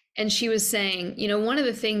 And she was saying, one of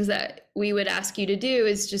the things that we would ask you to do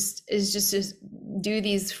is just do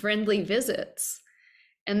these friendly visits.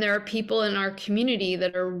 And there are people in our community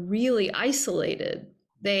that are really isolated.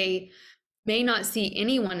 They may not see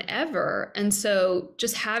anyone ever. And so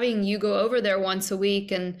just having you go over there once a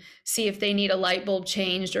week and see if they need a light bulb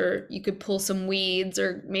changed, or you could pull some weeds,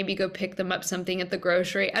 or maybe go pick them up something at the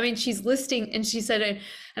grocery. I mean, she's listing, and she said,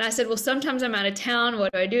 and I said, well, sometimes I'm out of town.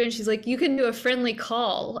 What do I do? And she's like, you can do a friendly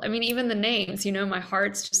call. I mean, even the names, my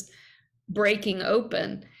heart's just breaking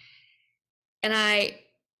open. And I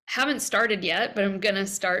haven't started yet, but I'm going to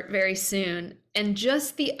start very soon. And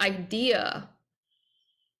just the idea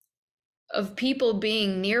of people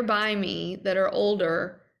being nearby me that are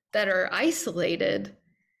older, that are isolated.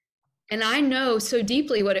 And I know so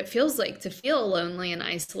deeply what it feels like to feel lonely and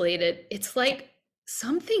isolated. It's like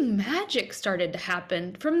something magic started to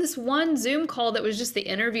happen from this one Zoom call that was just the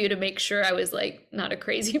interview to make sure I was like not a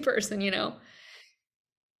crazy person,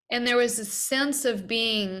 And there was a sense of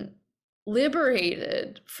being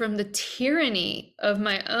liberated from the tyranny of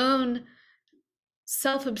my own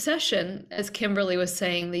self-obsession, as Kimberly was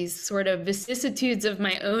saying, these sort of vicissitudes of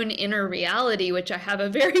my own inner reality, which I have a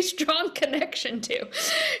very strong connection to,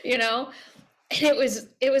 And it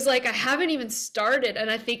was like, I haven't even started. And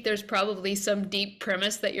I think there's probably some deep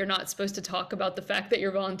premise that you're not supposed to talk about the fact that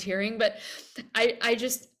you're volunteering, but I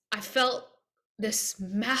felt this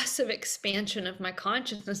massive expansion of my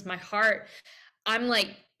consciousness, my heart. I'm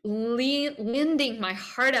like lending my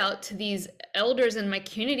heart out to these elders in my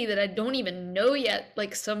community that I don't even know yet,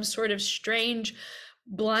 like some sort of strange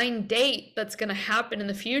blind date that's going to happen in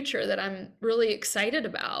the future that I'm really excited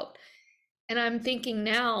about. And I'm thinking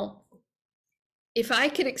now, if I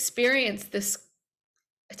could experience this,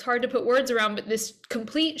 it's hard to put words around, but this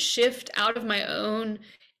complete shift out of my own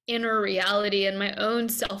inner reality and my own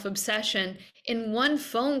self-obsession in one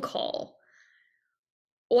phone call,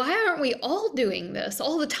 why aren't we all doing this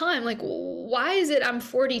all the time? Like, why is it I'm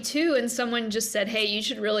 42 and someone just said, hey, you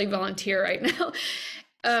should really volunteer right now?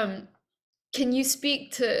 Can you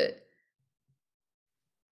speak to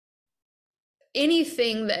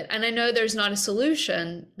anything that, and I know there's not a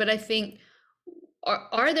solution, but I think,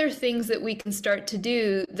 are there things that we can start to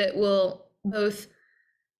do that will both,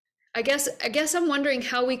 I guess I'm wondering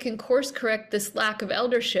how we can course correct this lack of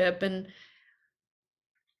eldership and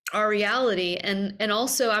our reality, and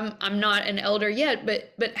also I'm not an elder yet,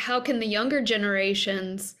 but how can the younger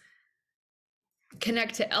generations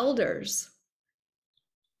connect to elders?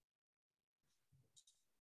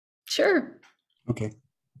 Sure. Okay.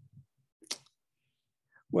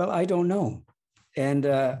 Well, I don't know,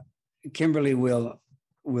 and Kimberly will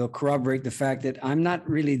corroborate the fact that I'm not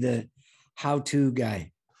really the how-to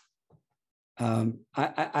guy. I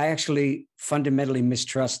actually fundamentally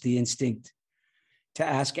mistrust the instinct to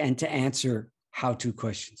ask and to answer how-to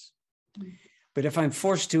questions. But if I'm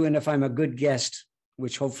forced to, and if I'm a good guest,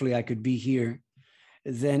 which hopefully I could be here,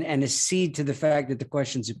 then, and accede to the fact that the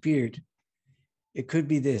questions appeared, it could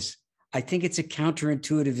be this. I think it's a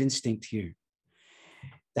counterintuitive instinct here.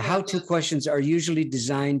 The how-to questions are usually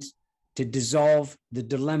designed to dissolve the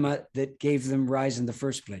dilemma that gave them rise in the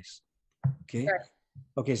first place. Okay. Sure.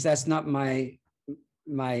 Okay. So that's not my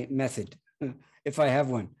method. If I have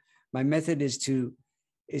one, my method is to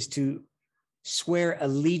swear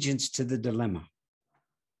allegiance to the dilemma,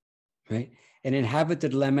 right? And inhabit the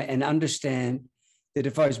dilemma and understand that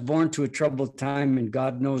if I was born to a troubled time, and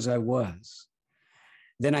God knows I was,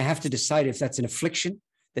 then I have to decide if that's an affliction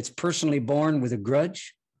that's personally born with a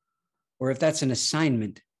grudge, or if that's an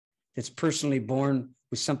assignment that's personally born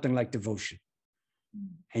with something like devotion.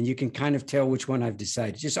 And you can kind of tell which one I've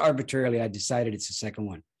decided. Just arbitrarily, I decided it's the second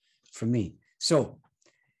one for me. So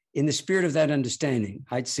in the spirit of that understanding,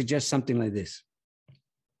 I'd suggest something like this.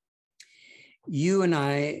 you and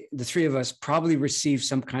I, the three of us, probably received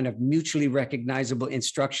some kind of mutually recognizable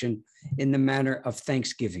instruction in the manner of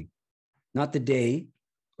Thanksgiving, not the day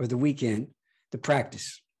or the weekend, the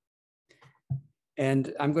practice.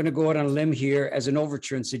 And I'm going to go out on a limb here as an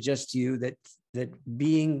overture and suggest to you that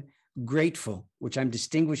being grateful, which I'm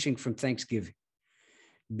distinguishing from Thanksgiving,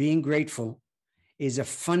 being grateful is a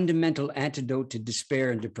fundamental antidote to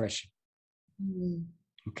despair and depression. Mm.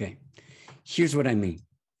 Okay, here's what I mean.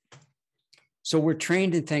 So we're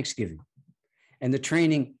trained in Thanksgiving, and the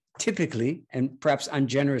training typically, and perhaps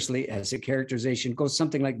ungenerously as a characterization, goes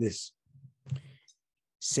something like this.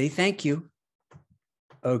 Say thank you.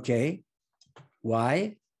 Okay.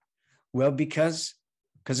 Why? Well, because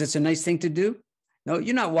it's a nice thing to do. No,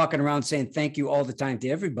 you're not walking around saying thank you all the time to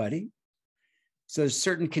everybody. So there's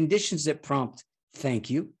certain conditions that prompt thank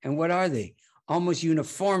you. And what are they? Almost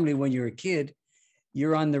uniformly, when you're a kid,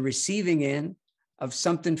 you're on the receiving end of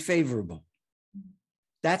something favorable.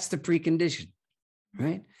 That's the precondition,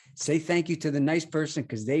 right? Say thank you to the nice person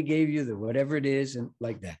because they gave you the whatever it is, and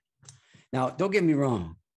like that. Now, don't get me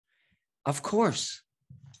wrong. Of course,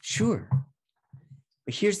 sure.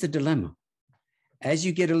 But here's the dilemma. As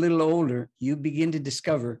you get a little older, you begin to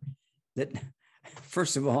discover that,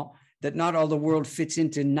 first of all, that not all the world fits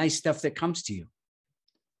into nice stuff that comes to you.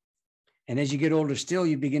 And as you get older still,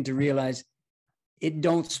 you begin to realize it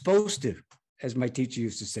don't supposed to, as my teacher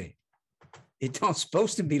used to say. It don't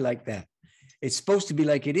supposed to be like that. It's supposed to be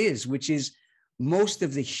like it is, which is most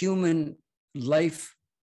of the human life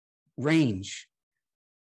range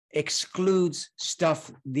excludes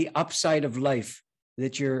stuff, the upside of life,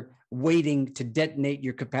 that you're waiting to detonate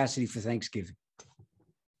your capacity for Thanksgiving.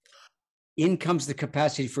 In comes the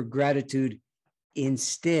capacity for gratitude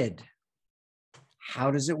instead.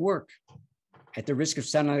 How does it work? At the risk of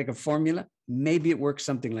sounding like a formula, maybe it works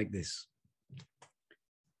something like this.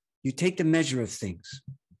 You take the measure of things.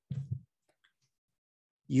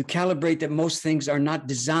 You calibrate that most things are not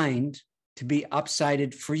designed to be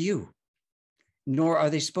upsided for you, nor are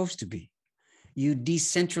they supposed to be. You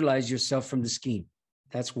decentralize yourself from the scheme.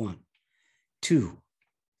 That's one. Two,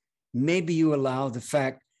 maybe you allow the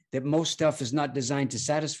fact that most stuff is not designed to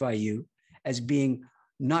satisfy you as being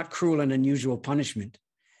not cruel and unusual punishment,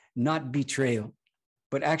 not betrayal,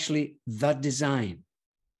 but actually the design,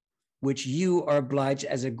 which you are obliged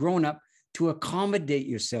as a grown-up to accommodate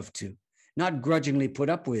yourself to, not grudgingly put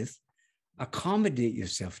up with, accommodate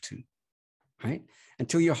yourself to, right?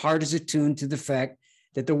 Until your heart is attuned to the fact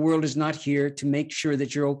that the world is not here to make sure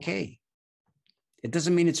that you're okay. It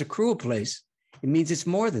doesn't mean it's a cruel place. It means it's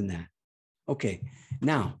more than that. Okay,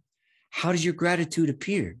 now, how does your gratitude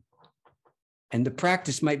appear? And the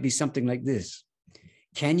practice might be something like this.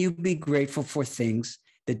 Can you be grateful for things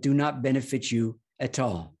that do not benefit you at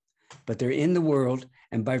all, but they're in the world,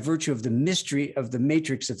 and by virtue of the mystery of the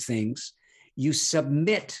matrix of things, you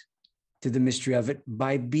submit to the mystery of it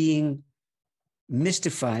by being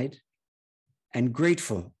mystified and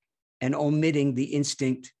grateful and omitting the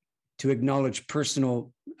instinct to acknowledge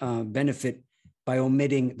personal benefit by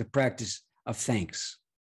omitting the practice of thanks.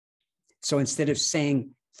 So instead of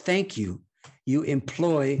saying thank you, you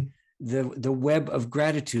employ the web of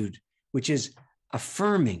gratitude, which is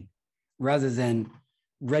affirming rather than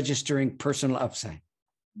registering personal upside.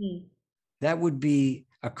 Mm. That would be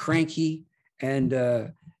a cranky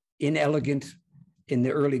and inelegant in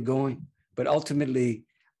the early going, but ultimately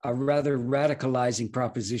a rather radicalizing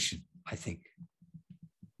proposition, I think.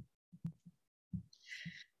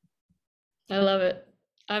 I love it.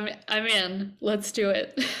 I'm in. Let's do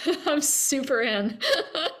it. I'm super in.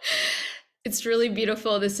 It's really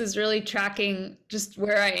beautiful. This is really tracking just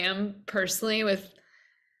where I am personally with,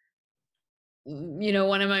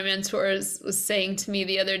 one of my mentors was saying to me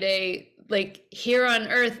the other day, like, here on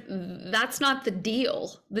earth, that's not the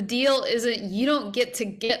deal. The deal isn't, you don't get to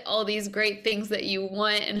get all these great things that you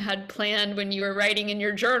want and had planned when you were writing in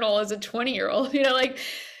your journal as a 20-year-old, like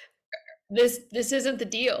this isn't the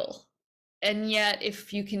deal. And yet,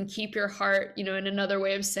 if you can keep your heart, and another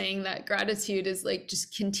way of saying that gratitude is like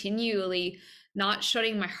just continually not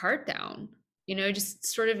shutting my heart down, just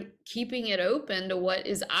sort of keeping it open to what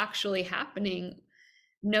is actually happening,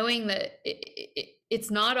 knowing that it's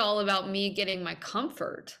not all about me getting my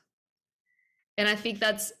comfort. And I think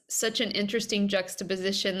that's such an interesting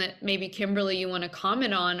juxtaposition that maybe Kimberly, you want to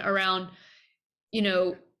comment on around,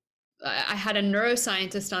 I had a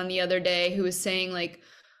neuroscientist on the other day who was saying, like,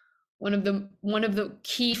 one of the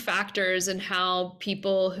key factors in how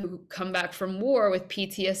people who come back from war with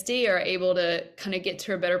PTSD are able to kind of get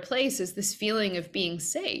to a better place is this feeling of being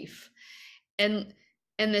safe. And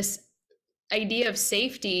this idea of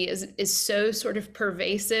safety is so sort of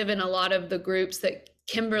pervasive in a lot of the groups that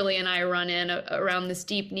Kimberly and I run in around this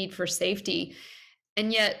deep need for safety.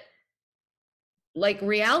 And yet, like,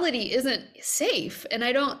 reality isn't safe, and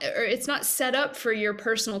it's not set up for your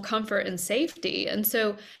personal comfort and safety. And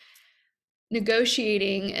so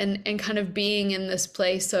negotiating and kind of being in this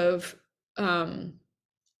place of,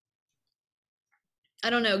 I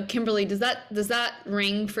don't know, Kimberly, does that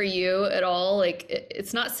ring for you at all? Like,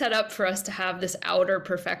 it's not set up for us to have this outer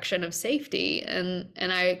perfection of safety. And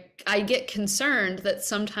I get concerned that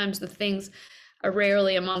sometimes the things,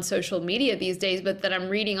 rarely I'm on social media these days, but that I'm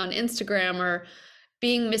reading on Instagram are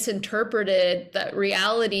being misinterpreted, that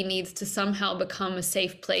reality needs to somehow become a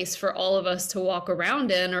safe place for all of us to walk around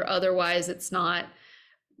in, or otherwise it's not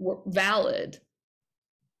valid.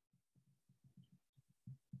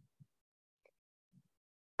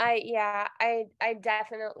 I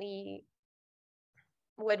definitely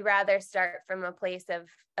would rather start from a place of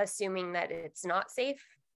assuming that it's not safe,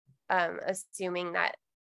 assuming that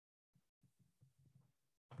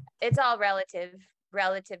it's all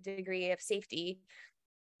relative degree of safety.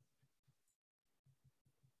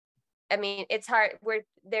 I mean, it's hard.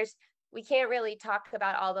 We can't really talk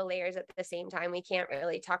about all the layers at the same time. We can't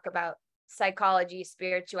really talk about psychology,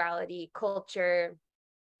 spirituality, culture,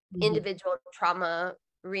 individual trauma,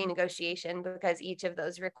 renegotiation, because each of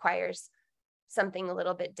those requires something a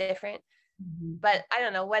little bit different. But I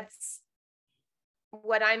don't know,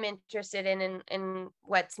 what I'm interested in and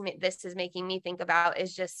this is making me think about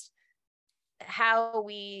is just how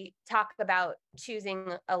we talk about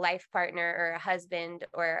choosing a life partner or a husband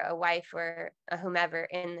or a wife or a whomever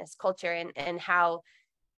in this culture, and how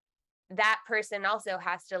that person also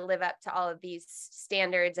has to live up to all of these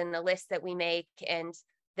standards and the lists that we make, and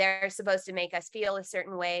they're supposed to make us feel a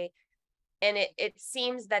certain way. And it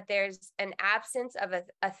seems that there's an absence of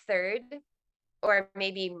a third, or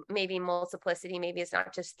maybe multiplicity, maybe it's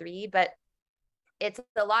not just three, but it's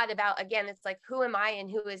a lot about, again, it's like, who am I and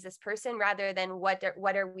who is this person, rather than what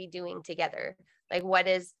are we doing together? Like, what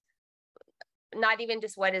is, not even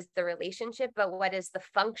just what is the relationship, but what is the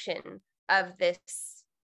function of this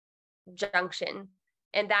junction?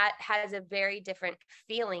 And that has a very different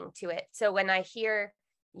feeling to it. So when I hear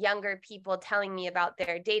younger people telling me about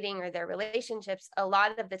their dating or their relationships, a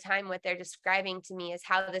lot of the time what they're describing to me is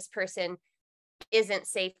how this person isn't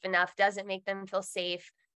safe enough, doesn't make them feel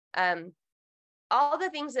safe, all the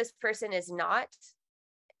things this person is not.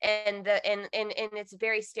 And it's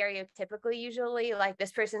very stereotypically, usually, like,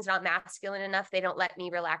 this person's not masculine enough, they don't let me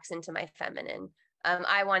relax into my feminine.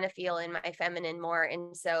 I want to feel in my feminine more,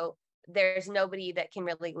 and so there's nobody that can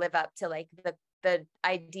really live up to, like, the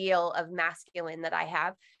ideal of masculine that I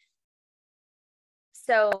have.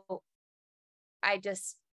 So I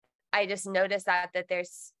just noticed that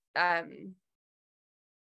there's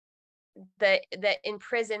the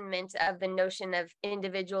imprisonment of the notion of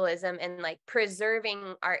individualism, and, like,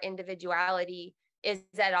 preserving our individuality is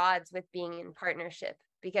at odds with being in partnership,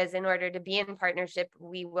 because in order to be in partnership,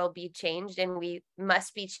 we will be changed, and we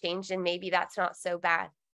must be changed. And maybe that's not so bad.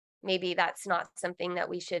 Maybe that's not something that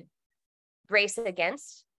we should brace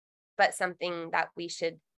against, but something that we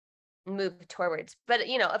should move towards. But,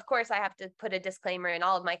 of course, I have to put a disclaimer in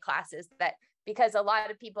all of my classes that, because a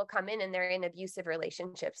lot of people come in and they're in abusive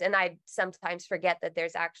relationships, and I sometimes forget that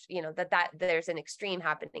there's actually, that there's an extreme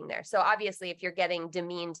happening there. So obviously, if you're getting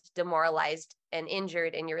demeaned, demoralized, and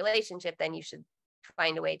injured in your relationship, then you should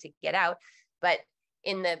find a way to get out. But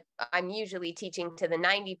I'm usually teaching to the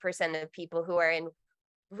 90% of people who are in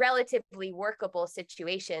relatively workable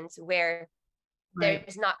situations where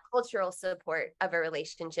there's not cultural support of a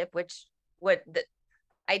relationship, which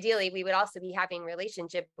ideally we would also be having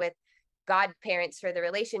relationship with godparents for the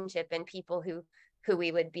relationship, and people who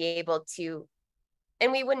we would be able to,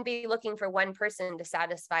 and we wouldn't be looking for one person to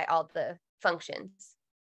satisfy all the functions,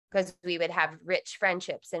 because we would have rich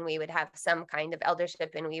friendships, and we would have some kind of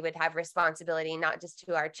eldership, and we would have responsibility not just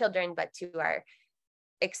to our children but to our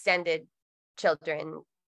extended children.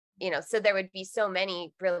 So there would be so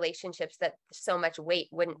many relationships that so much weight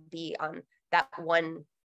wouldn't be on that one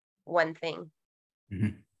thing. Mm-hmm.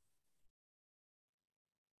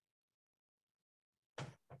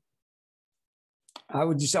 I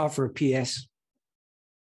would just offer a PS.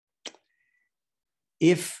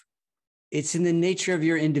 If it's in the nature of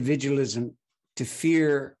your individualism to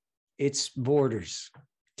fear its borders,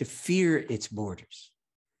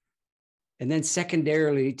 and then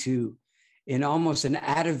secondarily to, in almost an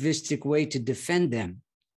atavistic way, to defend them,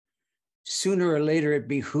 sooner or later it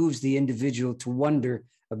behooves the individual to wonder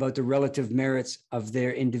about the relative merits of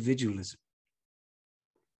their individualism.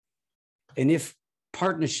 And if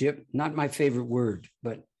partnership, not my favorite word,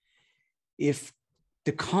 but if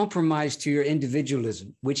the compromise to your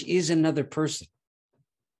individualism, which is another person,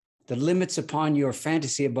 the limits upon your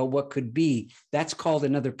fantasy about what could be, that's called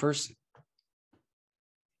another person.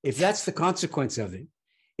 If that's the consequence of it,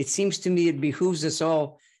 it seems to me it behooves us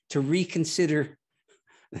all to reconsider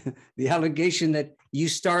the allegation that you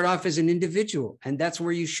start off as an individual, and that's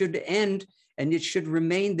where you should end, and it should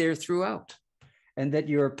remain there throughout. And that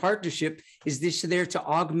your partnership is this there to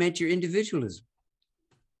augment your individualism.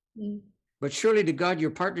 Mm. But surely to God,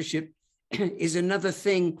 your partnership is another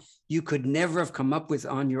thing you could never have come up with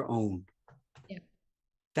on your own. Yeah.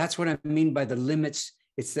 That's what I mean by the limits.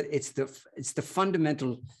 It's the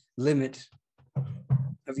fundamental limit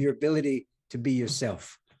of your ability to be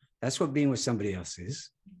yourself. That's what being with somebody else is.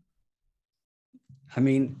 I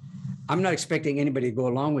mean, I'm not expecting anybody to go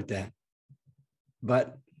along with that,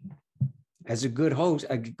 but as a good host,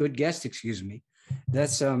 a good guest, excuse me,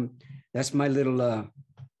 that's my little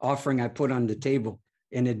offering I put on the table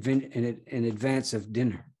in advance of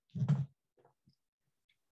dinner.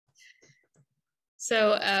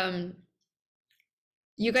 So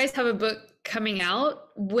you guys have a book coming out.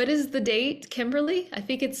 What is the date, Kimberly? I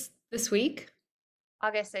think it's this week.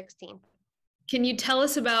 August 16th. Can you tell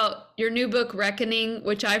us about your new book, Reckoning,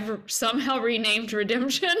 which I've somehow renamed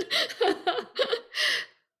Redemption?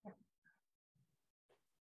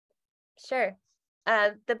 Sure.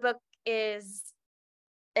 The book is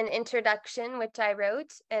an introduction, which I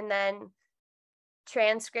wrote, and then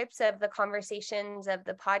transcripts of the conversations of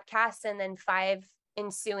the podcast, and then 5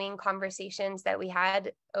 ensuing conversations that we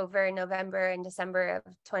had over November and December of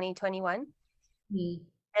 2021. Mm.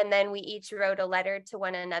 And then we each wrote a letter to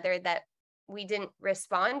one another that we didn't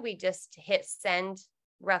respond. We just hit send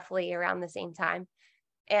roughly around the same time.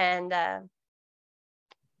 And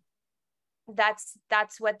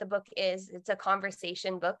that's what the book is. It's a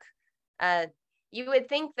conversation book. You would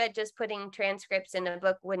think that just putting transcripts in a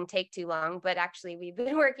book wouldn't take too long, but actually we've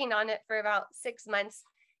been working on it for about 6 months,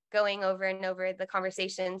 going over and over the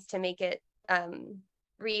conversations to make it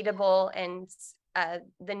readable, and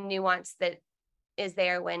the nuance that is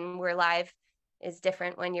there when we're live is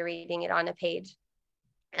different when you're reading it on a page.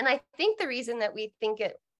 And I think the reason I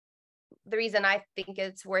think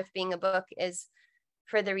it's worth being a book is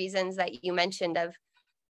for the reasons that you mentioned of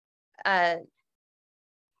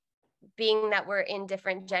being that we're in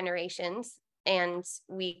different generations and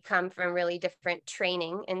we come from really different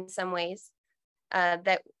training in some ways,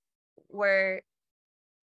 that we're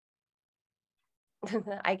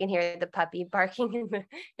I can hear the puppy barking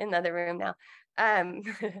in the other room now,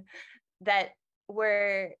 that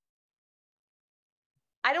we're,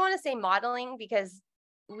 I don't want to say modeling, because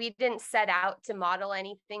we didn't set out to model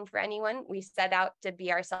anything for anyone. We set out to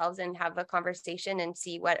be ourselves and have a conversation and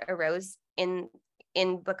see what arose in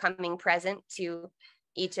becoming present to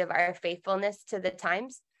each of our faithfulness to the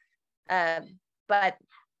times. But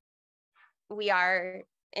we are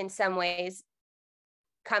in some ways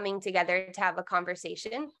coming together to have a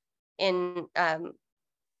conversation in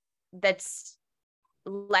that's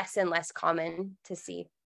less and less common to see.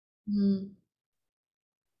 Mm.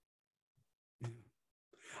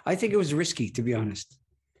 I think it was risky, to be honest,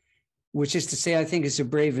 which is to say, I think it's a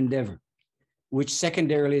brave endeavor, which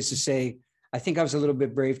secondarily is to say, I think I was a little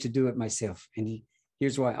bit brave to do it myself. And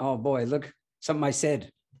here's why. Oh boy, look, something I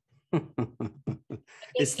said.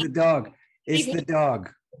 It's the dog. It's the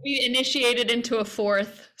dog. We initiated into a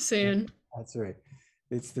 4th soon. That's right.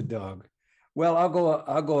 It's the dog. Well, I'll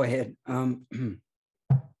go ahead. One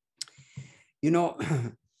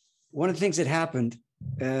of the things that happened,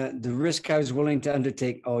 the risk I was willing to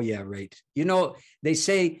undertake. Oh yeah, right. They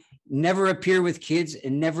say never appear with kids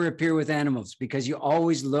and never appear with animals because you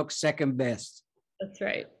always look second best. That's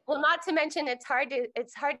right. Well, not to mention it's hard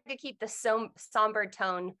to keep the somber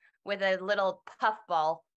tone with a little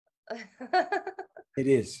puffball. It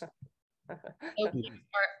is.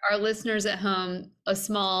 Our listeners at home,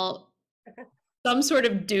 some sort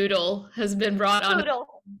of doodle has been brought on. Doodle.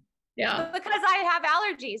 Yeah. Because I have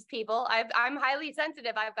allergies, people. I'm highly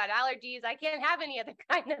sensitive. I've got allergies. I can't have any other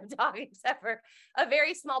kind of dog except for a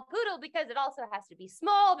very small poodle, because it also has to be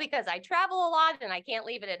small because I travel a lot and I can't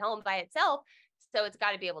leave it at home by itself. So it's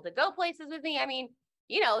got to be able to go places with me. I mean,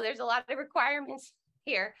 there's a lot of requirements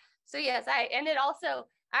here. So yes, I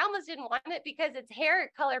almost didn't want it because its hair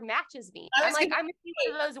color matches me. I'm one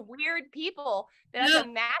of those weird people that has a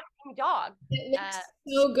matching dog. It looks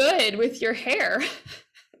so good with your hair.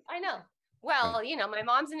 I know. Well, my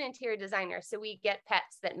mom's an interior designer, so we get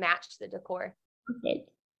pets that match the decor. Perfect.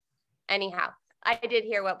 Anyhow, I did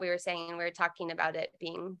hear what we were saying, and we were talking about it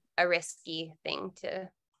being a risky thing to.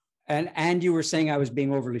 And you were saying I was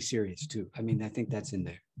being overly serious too. I mean, I think that's in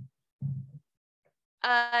there.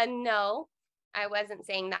 No, I wasn't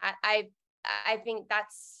saying that. I think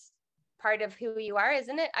that's part of who you are,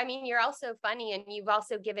 isn't it? I mean, you're also funny, and you've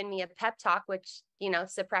also given me a pep talk, which,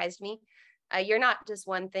 surprised me. You're not just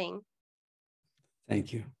one thing.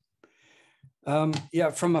 Thank you.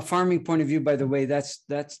 Yeah, from a farming point of view, by the way, that's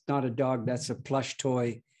not a dog, that's a plush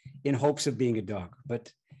toy in hopes of being a dog,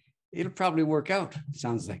 but it'll probably work out, it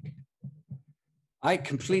sounds like. I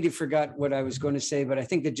completely forgot what I was going to say, but I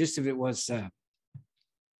think the gist of it was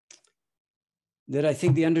that I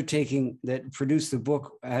think the undertaking that produced the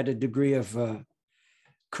book had a degree of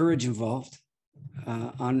courage involved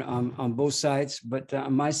on both sides, but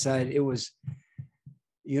on my side, it was,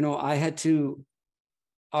 I had to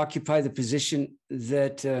occupy the position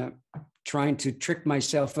that trying to trick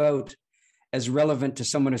myself out as relevant to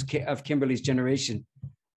someone of Kimberly's generation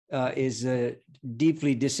is a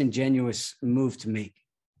deeply disingenuous move to make.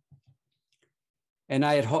 And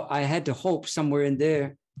I had to hope somewhere in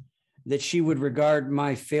there that she would regard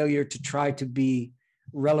my failure to try to be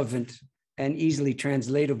relevant and easily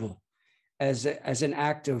translatable as an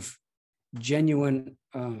act of genuine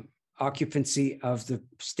occupancy of the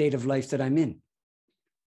state of life that I'm in.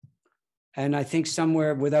 And I think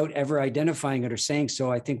somewhere, without ever identifying it or saying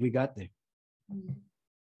so, I think we got there.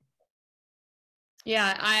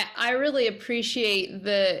 Yeah, I really appreciate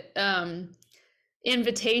the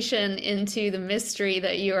invitation into the mystery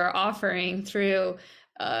that you are offering through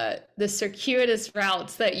the circuitous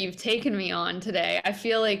routes that you've taken me on today. I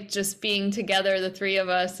feel like just being together, the three of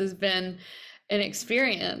us, has been an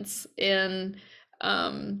experience in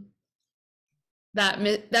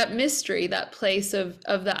that mystery, that place of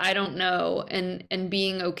the I don't know, and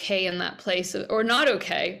being okay in that place or not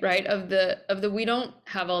okay, right? Of the we don't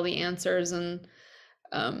have all the answers, and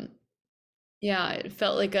yeah, it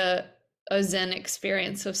felt like a Zen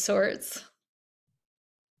experience of sorts.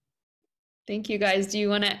 Thank you, guys. Do you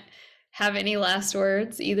want to have any last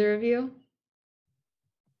words, either of you?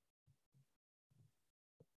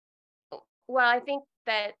 Well, I think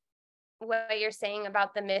that what you're saying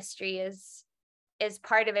about the mystery is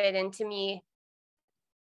part of it. And to me,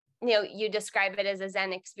 you describe it as a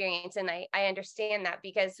Zen experience. And I understand that,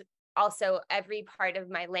 because also every part of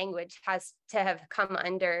my language has to have come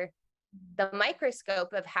under the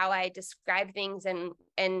microscope of how I describe things,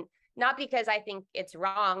 and not because I think it's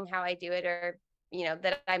wrong how I do it, or,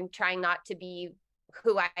 that I'm trying not to be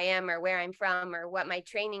who I am or where I'm from or what my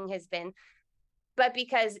training has been, but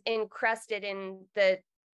because encrusted in the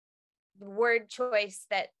word choice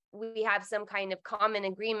that we have some kind of common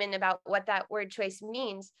agreement about what that word choice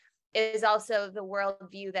means is also the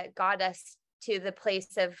worldview that got us to the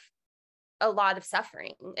place of a lot of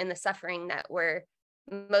suffering, and the suffering that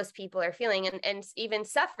most people are feeling. And even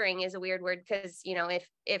suffering is a weird word, because,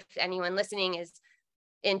 if anyone listening is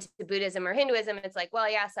into Buddhism or Hinduism, it's like, well,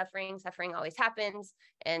 yeah, suffering always happens.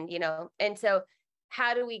 And, and so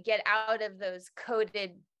how do we get out of those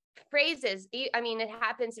coded phrases? I mean, it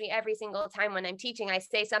happens to me every single time when I'm teaching. I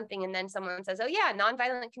say something and then someone says, oh yeah,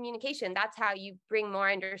 nonviolent communication, that's how you bring more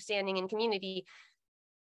understanding and community.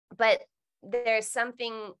 But there's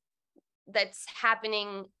something that's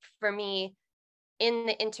happening for me in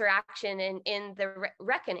the interaction and in the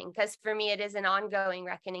reckoning, because for me, it is an ongoing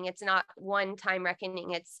reckoning. It's not one-time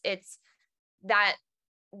reckoning. It's that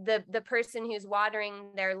the person who's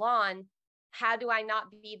watering their lawn, how do I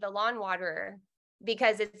not be the lawn waterer?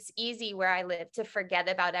 Because it's easy where I live to forget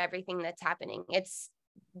about everything that's happening. It's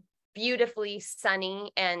beautifully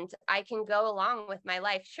sunny and I can go along with my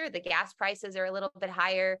life. Sure, the gas prices are a little bit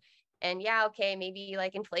higher, and yeah, okay, maybe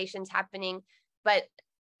like inflation's happening, but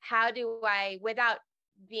how do I, without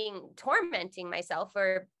being tormenting myself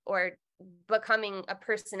or becoming a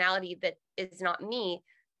personality that is not me,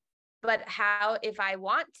 but how, if I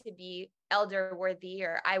want to be elder worthy,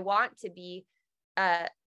 or I want to be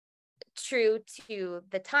true to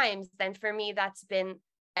the times, then for me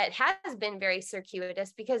it has been very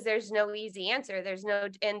circuitous, because there's no easy answer. There's no,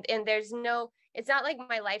 and there's no, it's not like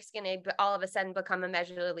my life's going to all of a sudden become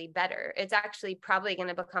immeasurably better. It's actually probably going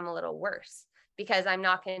to become a little worse, because I'm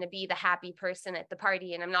not going to be the happy person at the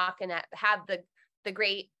party, and I'm not going to have the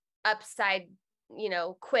great upside,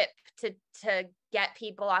 quip to get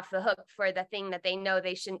people off the hook for the thing that they know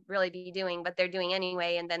they shouldn't really be doing, but they're doing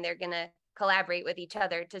anyway. And then they're going to collaborate with each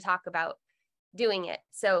other to talk about doing it.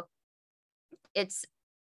 So it's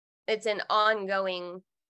an ongoing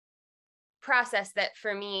process that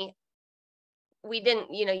for me, we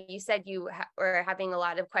didn't, you said you were having a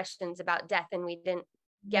lot of questions about death, and we didn't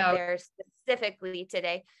get there specifically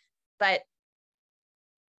today, but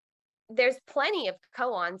there's plenty of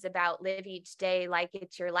koans about live each day like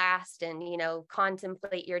it's your last, and, you know,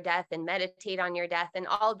 contemplate your death and meditate on your death and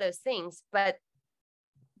all those things. But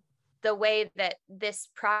the way that this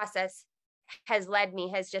process has led me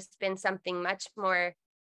has just been something much more,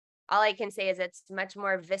 all I can say is it's much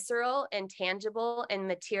more visceral and tangible and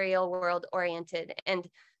material world oriented. And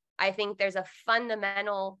I think there's a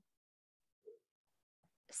fundamental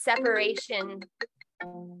separation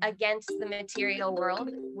against the material world,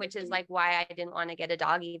 which is like why I didn't want to get a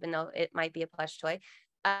dog, even though it might be a plush toy.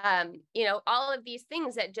 You know, all of these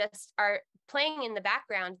things that just are playing in the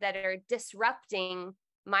background that are disrupting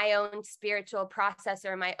my own spiritual process,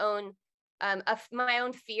 or my own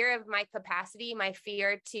fear of my capacity, my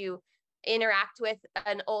fear to interact with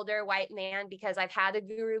an older white man because I've had a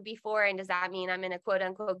guru before. And does that mean I'm going to quote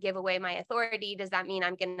unquote give away my authority? Does that mean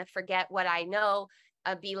I'm going to forget what I know,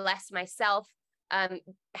 be less myself?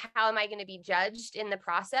 How am I going to be judged in the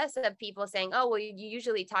process of people saying, oh, well, you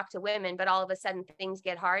usually talk to women, but all of a sudden things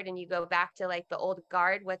get hard and you go back to like the old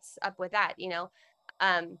guard? What's up with that? You know,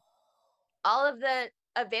 all of the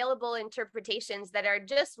available interpretations that are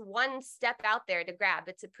just one step out there to grab.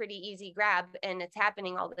 It's a pretty easy grab, and it's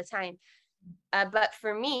happening all the time. But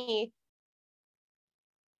for me,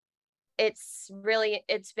 it's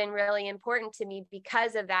been really important to me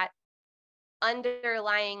because of that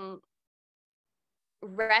underlying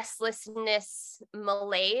restlessness,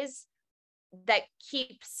 malaise that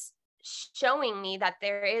keeps showing me that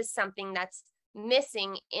there is something that's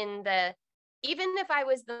missing in the, even if I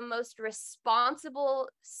was the most responsible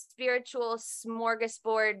spiritual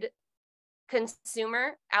smorgasbord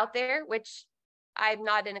consumer out there, which I'm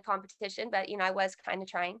not in a competition, but, you know, I was kind of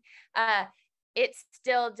trying, it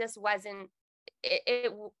still just wasn't,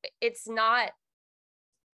 it's not,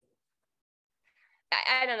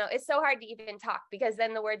 I don't know. It's so hard to even talk because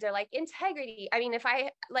then the words are like integrity. I mean, if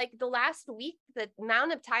I like the last week, the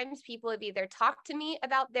amount of times people have either talked to me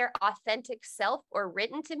about their authentic self or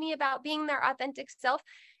written to me about being their authentic self,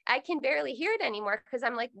 I can barely hear it anymore because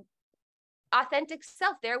I'm like, authentic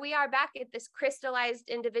self, there we are back at this crystallized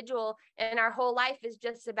individual, and our whole life is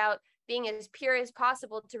just about being as pure as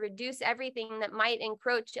possible to reduce everything that might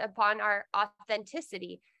encroach upon our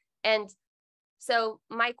authenticity. And so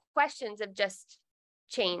my questions have just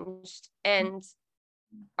changed, and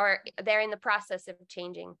or they're in the process of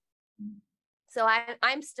changing. So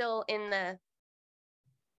I'm still in the,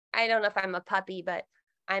 I don't know if I'm a puppy, but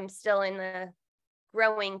I'm still in the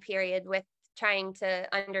growing period with trying to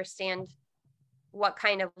understand what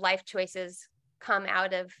kind of life choices come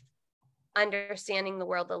out of understanding the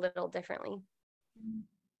world a little differently.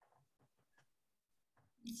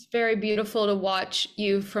 It's very beautiful to watch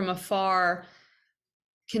you from afar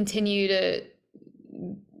continue to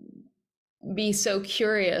be so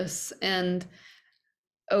curious and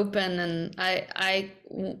open, and I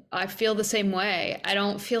feel the same way. I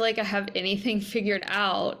don't feel like I have anything figured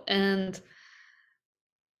out, and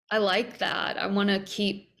I like that. I want to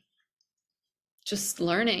keep just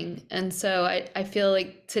learning. And so I feel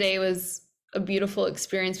like today was a beautiful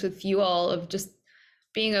experience with you all of just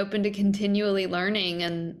being open to continually learning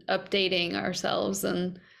and updating ourselves.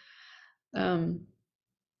 And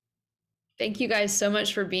thank you guys so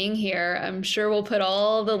much for being here. I'm sure we'll put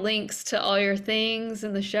all the links to all your things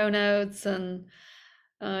in the show notes. And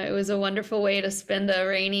it was a wonderful way to spend a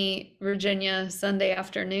rainy Virginia Sunday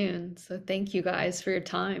afternoon. So thank you guys for your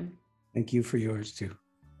time. Thank you for yours too.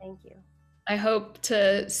 Thank you. I hope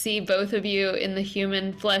to see both of you in the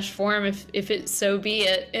human flesh form, if it so be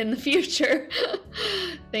it, in the future.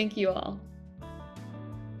 Thank you all.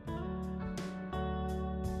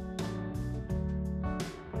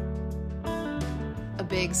 A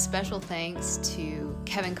big special thanks to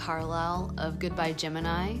Kevin Carlisle of Goodbye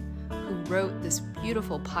Gemini, who wrote this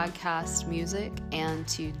beautiful podcast music, and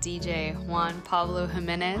to DJ Juan Pablo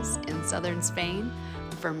Jimenez in southern Spain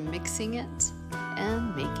for mixing it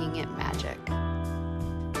and making it magic.